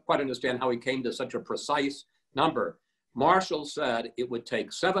 I don't quite understand how he came to such a precise number. Marshall said it would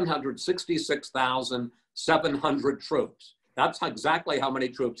take 766,700 troops. That's exactly how many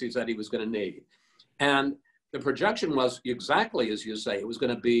troops he said he was going to need. And the projection was exactly as you say, it was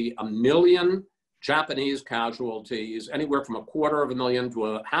going to be 1 million Japanese casualties, anywhere from 250,000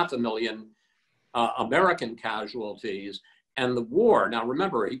 to 500,000 American casualties. And the war, now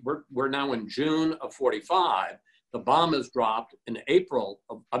remember, we're now in June of 45. The bomb is dropped in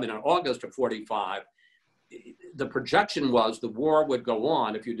August of 45. The projection was the war would go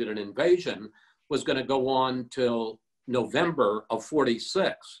on, if you did an invasion, was going to go on till November of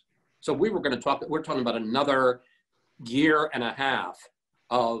 46. So we're talking about another year and a half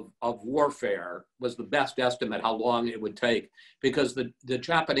of warfare was the best estimate how long it would take, because the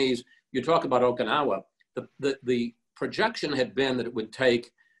Japanese, you talk about Okinawa, the projection had been that it would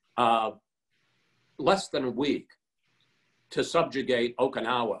take less than a week to subjugate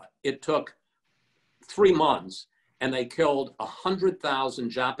Okinawa. It took 3 months, and they killed 100,000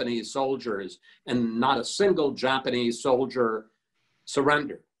 Japanese soldiers, and not a single Japanese soldier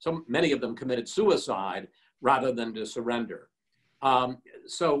surrendered. So many of them committed suicide rather than to surrender.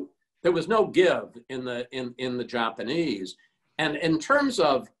 So there was no give in the Japanese. And in terms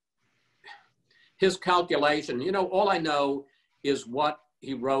of his calculation, you know, all I know is what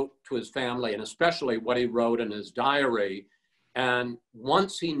he wrote to his family, and especially what he wrote in his diary. And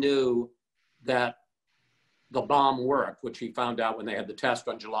once he knew that the bomb worked, which he found out when they had the test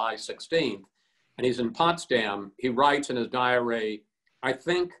on July 16th, and he's in Potsdam, he writes in his diary, "I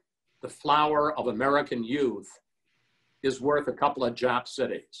think the flower of American youth is worth a couple of Jap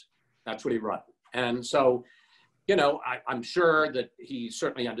cities." That's what he wrote. And so, you know, I'm sure that he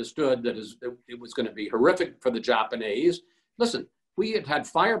certainly understood that it was going to be horrific for the Japanese. Listen, we had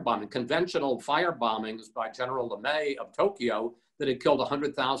firebombing, conventional fire bombings by General LeMay of Tokyo that had killed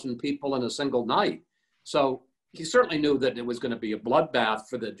 100,000 people in a single night. So he certainly knew that it was going to be a bloodbath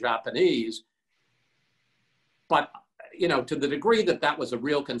for the Japanese. But, you know, to the degree that that was a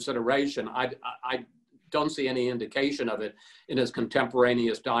real consideration, I don't see any indication of it in his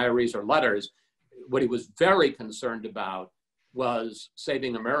contemporaneous diaries or letters. What he was very concerned about was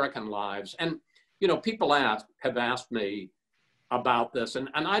saving American lives. And, you know, people have asked me about this, and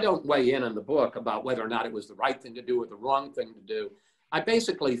I don't weigh in the book about whether or not it was the right thing to do or the wrong thing to do. I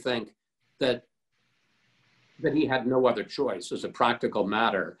basically think that he had no other choice as a practical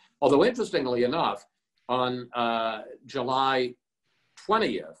matter. Although interestingly enough, on July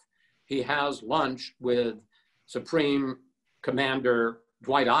 20th, he has lunch with Supreme Commander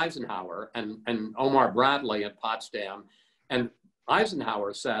Dwight Eisenhower and Omar Bradley at Potsdam. And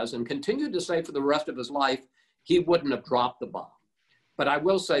Eisenhower says, and continued to say for the rest of his life, he wouldn't have dropped the bomb. But I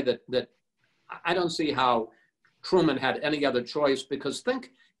will say that I don't see how Truman had any other choice, because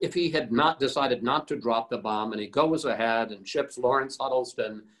think if he had not decided not to drop the bomb, and he goes ahead and ships Lawrence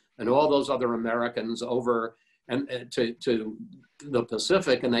Huddleston and all those other Americans over and to the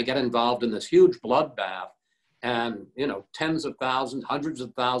Pacific, and they get involved in this huge bloodbath, and, you know, tens of thousands, hundreds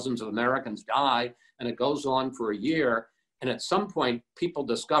of thousands of Americans die, and it goes on for a year. And at some point, people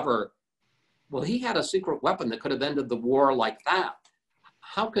discover, well, he had a secret weapon that could have ended the war like that.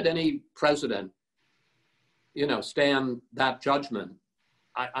 How could any president, you know, stand that judgment?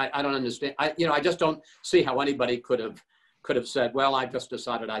 I don't understand. I just don't see how anybody could have said, well, I just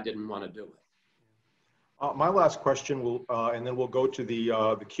decided I didn't want to do it. My last question will, and then we'll go to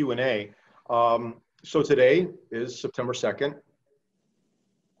the Q&A. So today is September 2nd,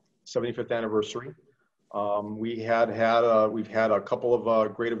 75th anniversary. We've had a couple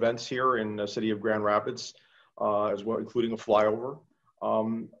of great events here in the city of Grand Rapids, as well, including a flyover.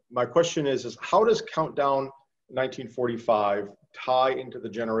 My question is how does Countdown 1945 tie into the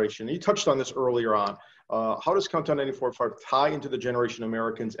generation? You touched on this earlier on. How does Countdown 1945 tie into the generation of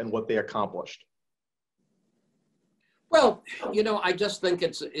Americans and what they accomplished? Well, you know, I just think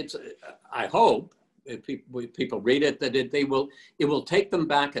it's. I hope if people read it that it will take them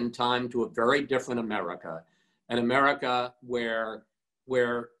back in time to a very different America, an America where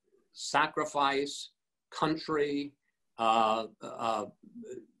sacrifice, country,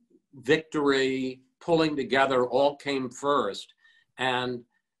 victory, pulling together all came first, and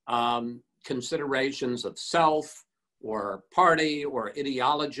considerations of self or party or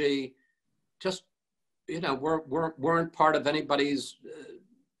ideology just, you know, weren't part of anybody's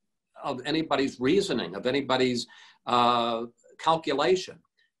reasoning, of anybody's calculation.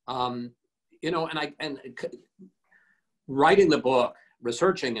 You know, and writing the book,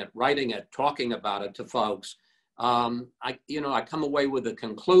 researching it, writing it, talking about it to folks, I come away with the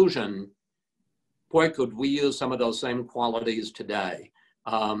conclusion, boy, could we use some of those same qualities today.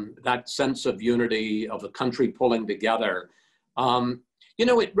 That sense of unity, of the country pulling together. You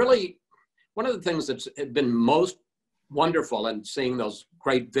know, it really, one of the things that's been most wonderful in seeing those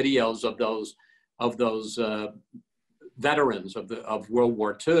great videos of those veterans of World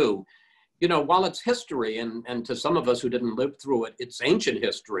War II, you know, while it's history, and to some of us who didn't live through it, it's ancient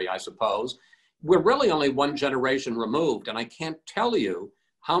history, I suppose, we're really only one generation removed. And I can't tell you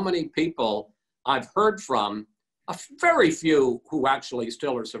how many people I've heard from, a very few who actually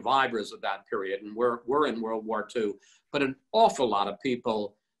still are survivors of that period, and we're in World War II, but an awful lot of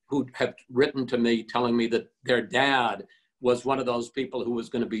people who have written to me telling me that their dad was one of those people who was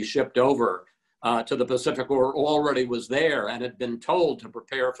going to be shipped over to the Pacific, or already was there and had been told to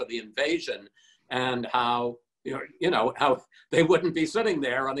prepare for the invasion, and how how they wouldn't be sitting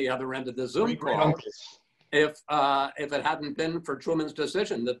there on the other end of the Zoom call if it hadn't been for Truman's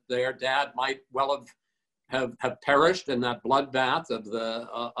decision that their dad might well have perished in that bloodbath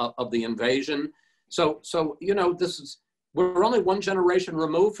of the invasion. So we're only one generation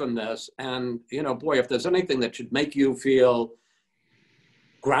removed from this, and boy, if there's anything that should make you feel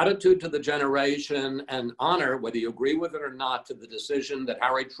gratitude to the generation and honor, whether you agree with it or not, to the decision that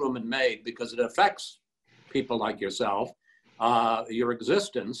Harry Truman made, because it affects people like yourself, your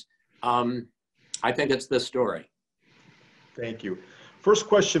existence, I think it's this story. Thank you. First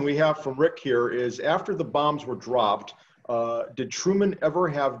question we have from Rick here is, after the bombs were dropped, did Truman ever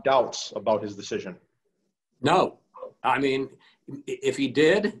have doubts about his decision? No. I mean, if he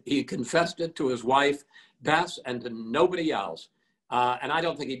did, he confessed it to his wife, Bess, and to nobody else. And I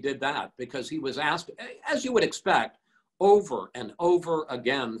don't think he did that, because he was asked, as you would expect, over and over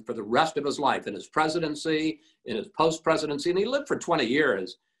again for the rest of his life, in his presidency, in his post-presidency, and he lived for 20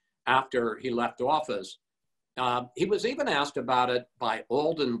 years after he left office. He was even asked about it by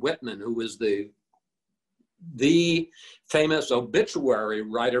Alden Whitman, who was the famous obituary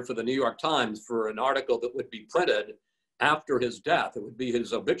writer for the New York Times, for an article that would be printed after his death. It would be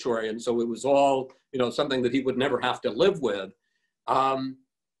his obituary, and so it was all something that he would never have to live with. And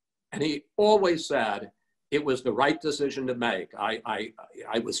he always said it was the right decision to make. I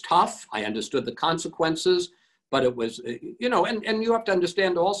was tough. I understood the consequences, but it was, and you have to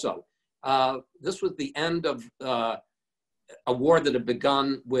understand also, this was the end of a war that had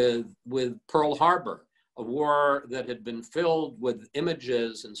begun with Pearl Harbor, a war that had been filled with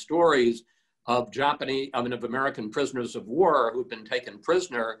images and stories of American prisoners of war who'd been taken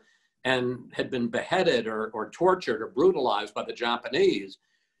prisoner and had been beheaded or tortured or brutalized by the Japanese.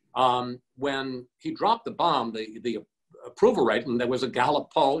 When he dropped the bomb, the approval rate, and there was a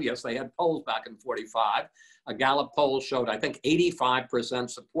Gallup poll, yes, they had polls back in 45, a Gallup poll showed, I think, 85%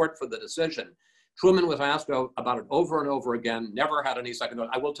 support for the decision. Truman was asked about it over and over again, never had any second thought.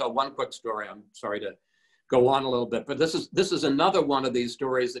 I will tell one quick story. I'm sorry to go on a little bit, but this is another one of these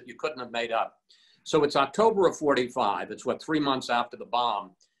stories that you couldn't have made up. So it's October of 45. It's 3 months after the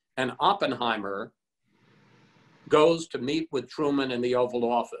bomb. And Oppenheimer goes to meet with Truman in the Oval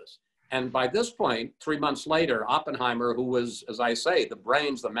Office. And by this point, 3 months later, Oppenheimer, who was, as I say, the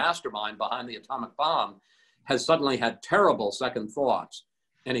brains, the mastermind behind the atomic bomb, has suddenly had terrible second thoughts.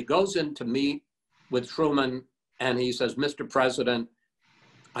 And he goes in to meet with Truman, and he says, "Mr. President,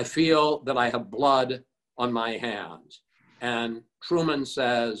 I feel that I have blood on my hands." And Truman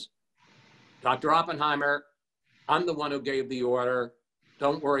says, "Dr. Oppenheimer, I'm the one who gave the order.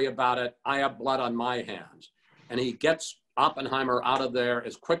 Don't worry about it. I have blood on my hands." And he gets Oppenheimer out of there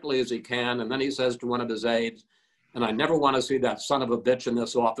as quickly as he can. And then he says to one of his aides, "And I never want to see that son of a bitch in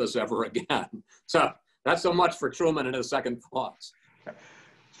this office ever again." So that's so much for Truman and his second thoughts.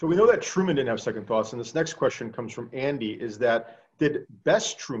 So we know that Truman didn't have second thoughts. And this next question comes from Andy, is that, did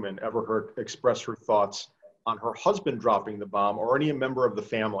Bess Truman ever express her thoughts on her husband dropping the bomb, or any member of the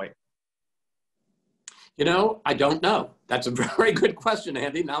family? I don't know. That's a very good question,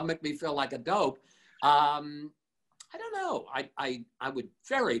 Andy. Now make me feel like a dope. I don't know. I would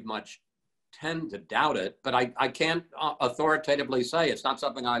very much tend to doubt it, but I can't authoritatively say. It's not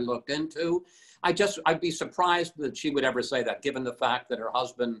something I looked into. I'd be surprised that she would ever say that, given the fact that her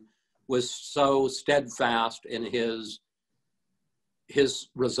husband was so steadfast in his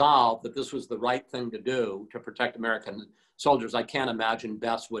resolve that this was the right thing to do to protect American soldiers. I can't imagine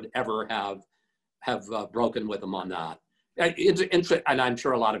Bess would ever have broken with him on that. It's interesting, and I'm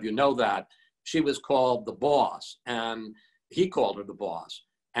sure a lot of you know that. She was called the boss, and he called her the boss.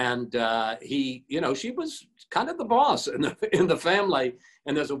 And she was kind of the boss in the family.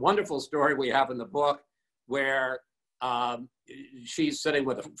 And there's a wonderful story we have in the book where she's sitting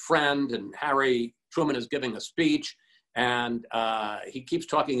with a friend, and Harry Truman is giving a speech, and he keeps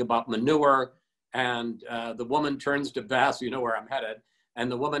talking about manure. And the woman turns to Bess, you know where I'm headed. And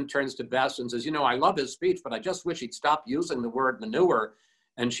the woman turns to Bess and says, "I love his speech, but I just wish he'd stop using the word manure."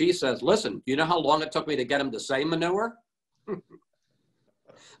 And she says, "Listen, you know how long it took me to get him to say manure?"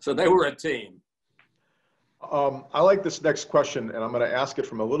 So they were a team. I like this next question, and I'm going to ask it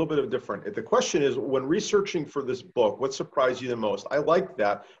from a little bit of different. The question is, when researching for this book, what surprised you the most? I like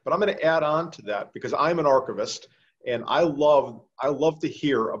that, but I'm going to add on to that because I'm an archivist, and I love to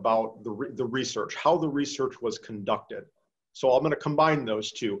hear about the research, how the research was conducted. So I'm going to combine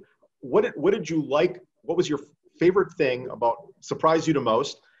those two. What did you like? What was your favorite thing surprised you the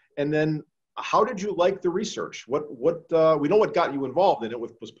most? And then how did you like the research? We know what got you involved in it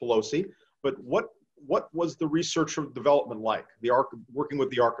was Pelosi. but what was the research or development like, working with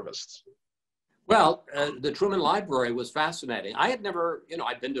the archivists? Well, the Truman Library was fascinating. I had never,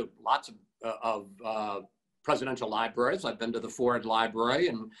 I'd been to lots of presidential libraries. I've been to the Ford Library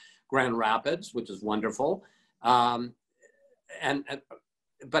in Grand Rapids, which is wonderful. But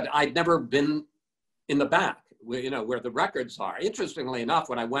I'd never been in the back, where the records are. Interestingly enough,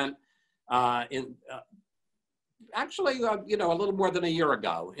 when I went actually, a little more than a year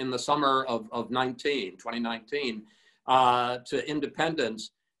ago, in the summer of 2019, to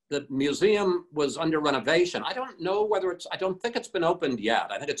Independence, the museum was under renovation. I don't know whether I don't think it's been opened yet.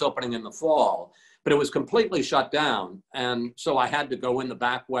 I think it's opening in the fall, but it was completely shut down. And so I had to go in the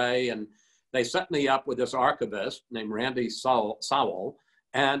back way, and they set me up with this archivist named Randy Sowell,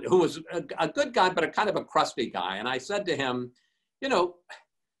 and who was a good guy, but a kind of a crusty guy. And I said to him,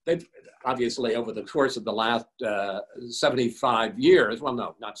 they've obviously over the course of the last 75 years, well,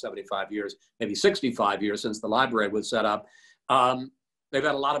 no, not 75 years, maybe 65 years since the library was set up, they've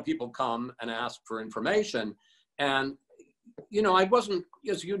had a lot of people come and ask for information. And, I wasn't,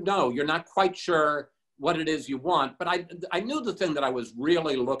 as you know, you're not quite sure what it is you want, but I knew the thing that I was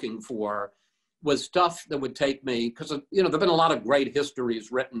really looking for was stuff that would take me, because, there've been a lot of great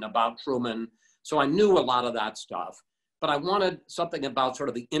histories written about Truman, so I knew a lot of that stuff. But I wanted something about sort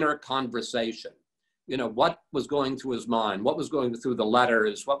of the inner conversation, what was going through his mind, what was going through the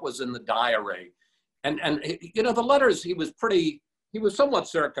letters, what was in the diary. And the letters, he was somewhat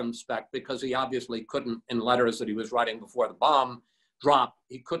circumspect, because he obviously couldn't, in letters that he was writing before the bomb dropped,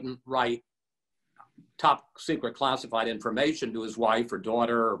 he couldn't write top secret classified information to his wife or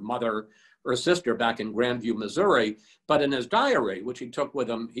daughter or mother or sister back in Grandview, Missouri. But in his diary, which he took with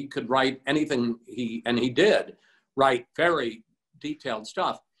him, he could write anything he did write very detailed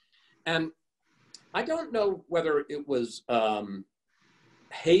stuff. And I don't know whether it was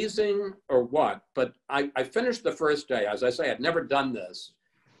hazing or what, but I finished the first day. As I say, I'd never done this.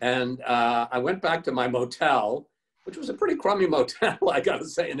 And I went back to my motel, which was a pretty crummy motel, I gotta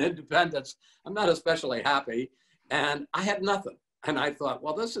say, in Independence. I'm not especially happy. And I had nothing. And I thought,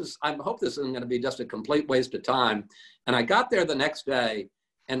 well, I hope this isn't gonna be just a complete waste of time. And I got there the next day,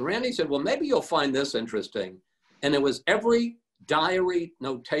 and Randy said, well, maybe you'll find this interesting. And it was every diary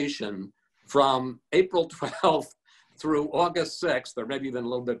notation from April 12th through August 6th, or maybe even a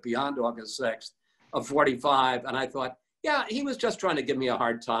little bit beyond August 6th of 45. And I thought, yeah, he was just trying to give me a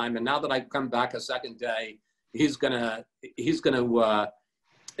hard time. And now that I come back a second day, he's gonna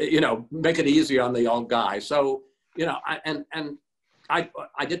make it easy on the old guy. So,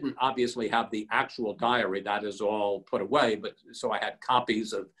 I didn't obviously have the actual diary, that is all put away, but so I had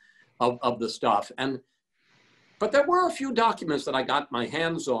copies of the stuff. But there were a few documents that I got my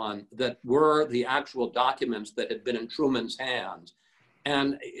hands on that were the actual documents that had been in Truman's hands.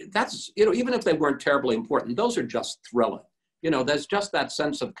 And that's, even if they weren't terribly important, those are just thrilling. There's just that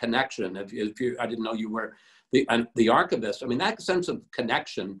sense of connection. I didn't know you were the archivist. I mean, that sense of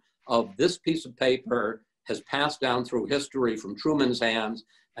connection of this piece of paper has passed down through history from Truman's hands,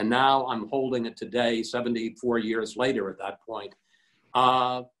 and now I'm holding it today, 74 years later at that point.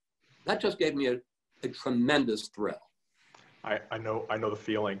 That just gave me a tremendous thrill. I know the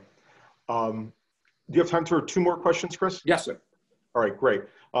feeling. Do you have time for 2 more questions, Chris? Yes, sir. All right, great.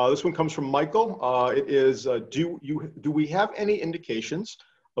 This one comes from Michael. It is, do we have any indications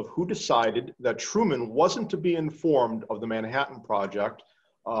of who decided that Truman wasn't to be informed of the Manhattan Project?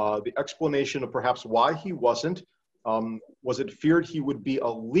 The explanation of perhaps why he wasn't, was it feared he would be a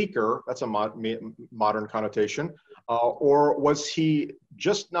leaker? That's a modern connotation. Or was he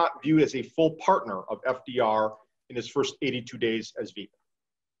just not viewed as a full partner of FDR in his first 82 days as VP?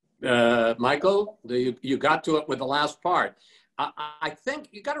 Michael, you got to it with the last part. I think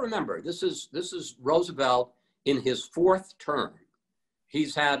you got to remember, this is Roosevelt in his 4th term.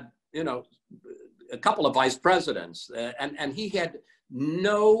 He's had, a couple of vice presidents, and he had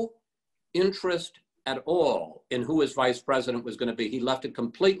no interest at all in who his vice president was going to be. He left it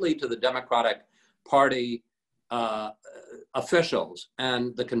completely to the Democratic Party officials.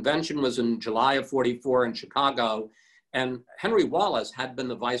 And the convention was in July of 44 in Chicago. And Henry Wallace had been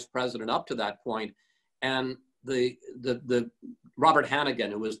the vice president up to that point. And the Robert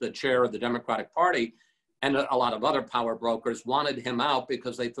Hannigan, who was the chair of the Democratic Party, and a lot of other power brokers wanted him out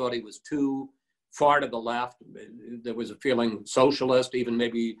because they thought he was too far to the left. There was a feeling socialist, even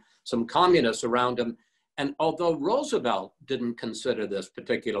maybe some communists around him. And although Roosevelt didn't consider this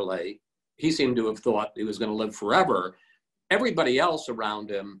particularly, he seemed to have thought he was going to live forever, everybody else around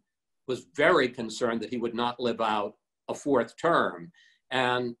him was very concerned that he would not live out a 4th term.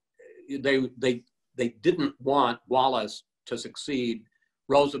 And they didn't want Wallace to succeed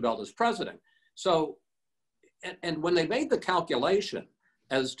Roosevelt as president. So, and when they made the calculation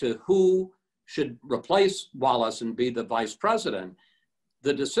as to who should replace Wallace and be the vice president,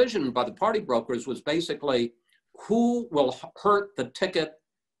 the decision by the party brokers was basically who will hurt the ticket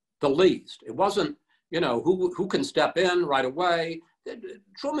the least. It wasn't, you know, who can step in right away.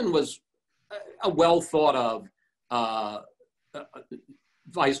 Truman was a well thought of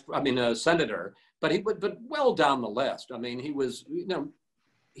senator, but well down the list. I mean, he was, you know,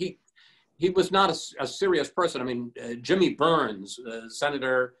 he was not a serious person. I mean, Jimmy Burns,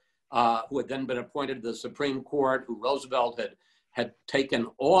 senator who had then been appointed to the Supreme Court, who Roosevelt had taken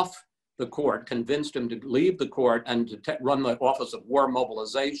off the court, convinced him to leave the court and to run the Office of War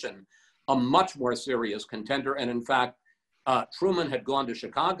Mobilization, a much more serious contender. And in fact, Truman had gone to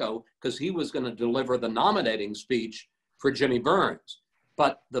Chicago because he was going to deliver the nominating speech for Jimmy Burns.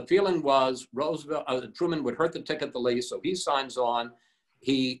 But the feeling was Truman would hurt the ticket the least, so he signs on.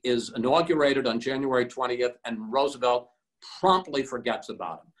 He is inaugurated on January 20th, and Roosevelt promptly forgets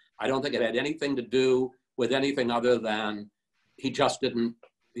about him. I don't think it had anything to do with anything other than he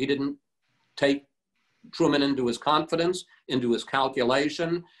didn't take Truman into his confidence, into his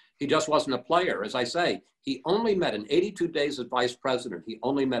calculation. He just wasn't a player. As I say, he only met in 82 days as vice president. He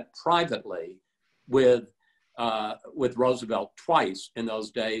only met privately with Roosevelt twice in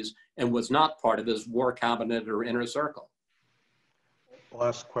those days and was not part of his war cabinet or inner circle.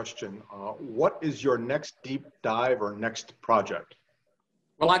 Last question. What is your next deep dive or next project?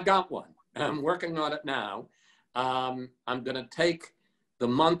 Well, I've got one. I'm working on it now. I'm going to take the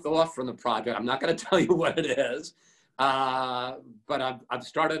month off from the project. I'm not going to tell you what it is, but I've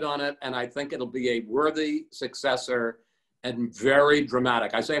started on it, and I think it'll be a worthy successor and very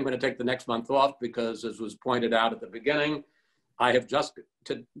dramatic. I say I'm going to take the next month off because, as was pointed out at the beginning, I have just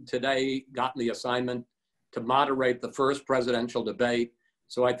today gotten the assignment to moderate the first presidential debate.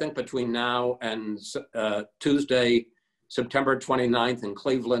 So I think between now and Tuesday, September 29th in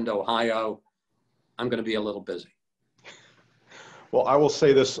Cleveland, Ohio, I'm going to be a little busy. Well, I will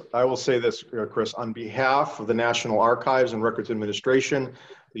say this, Chris, on behalf of the National Archives and Records Administration,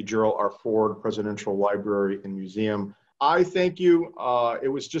 the Gerald R. Ford Presidential Library and Museum, I thank you.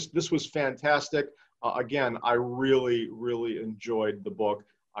 This was fantastic. Again, I really, really enjoyed the book.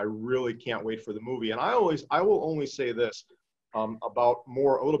 I really can't wait for the movie. And I will only say this a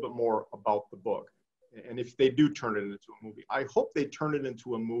little bit more about the book. And if they do turn it into a movie, I hope they turn it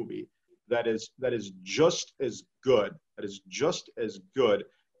into a movie that is just as good, as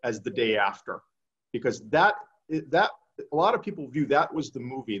The Day After, because that a lot of people view that was the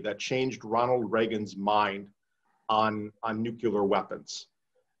movie that changed Ronald Reagan's mind on nuclear weapons.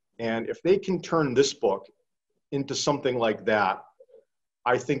 And if they can turn this book into something like that,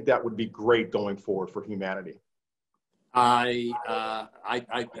 I think that would be great going forward for humanity. I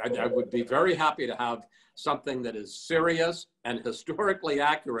would be very happy to have something that is serious and historically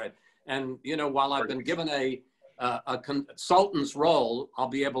accurate. And, you know, while I've been given a consultant's role, I'll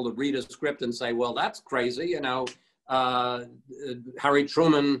be able to read a script and say, well, that's crazy. You know, Harry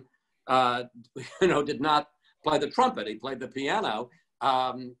Truman, did not play the trumpet. He played the piano.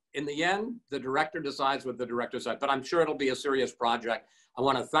 In the end, the director decides what the director said, but I'm sure it'll be a serious project. I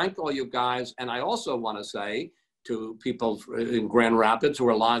want to thank all you guys. And I also want to say to people in Grand Rapids who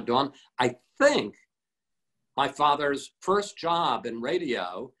are logged on, I think my father's first job in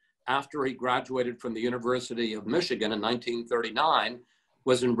radio after he graduated from the University of Michigan in 1939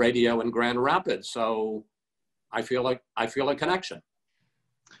 was in radio in Grand Rapids. So I feel a connection.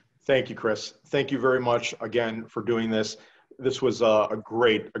 Thank you, Chris. Thank you very much again for doing this. This was a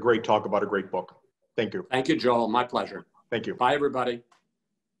great talk about a great book. Thank you. Thank you, Joel. My pleasure. Thank you. Bye, everybody.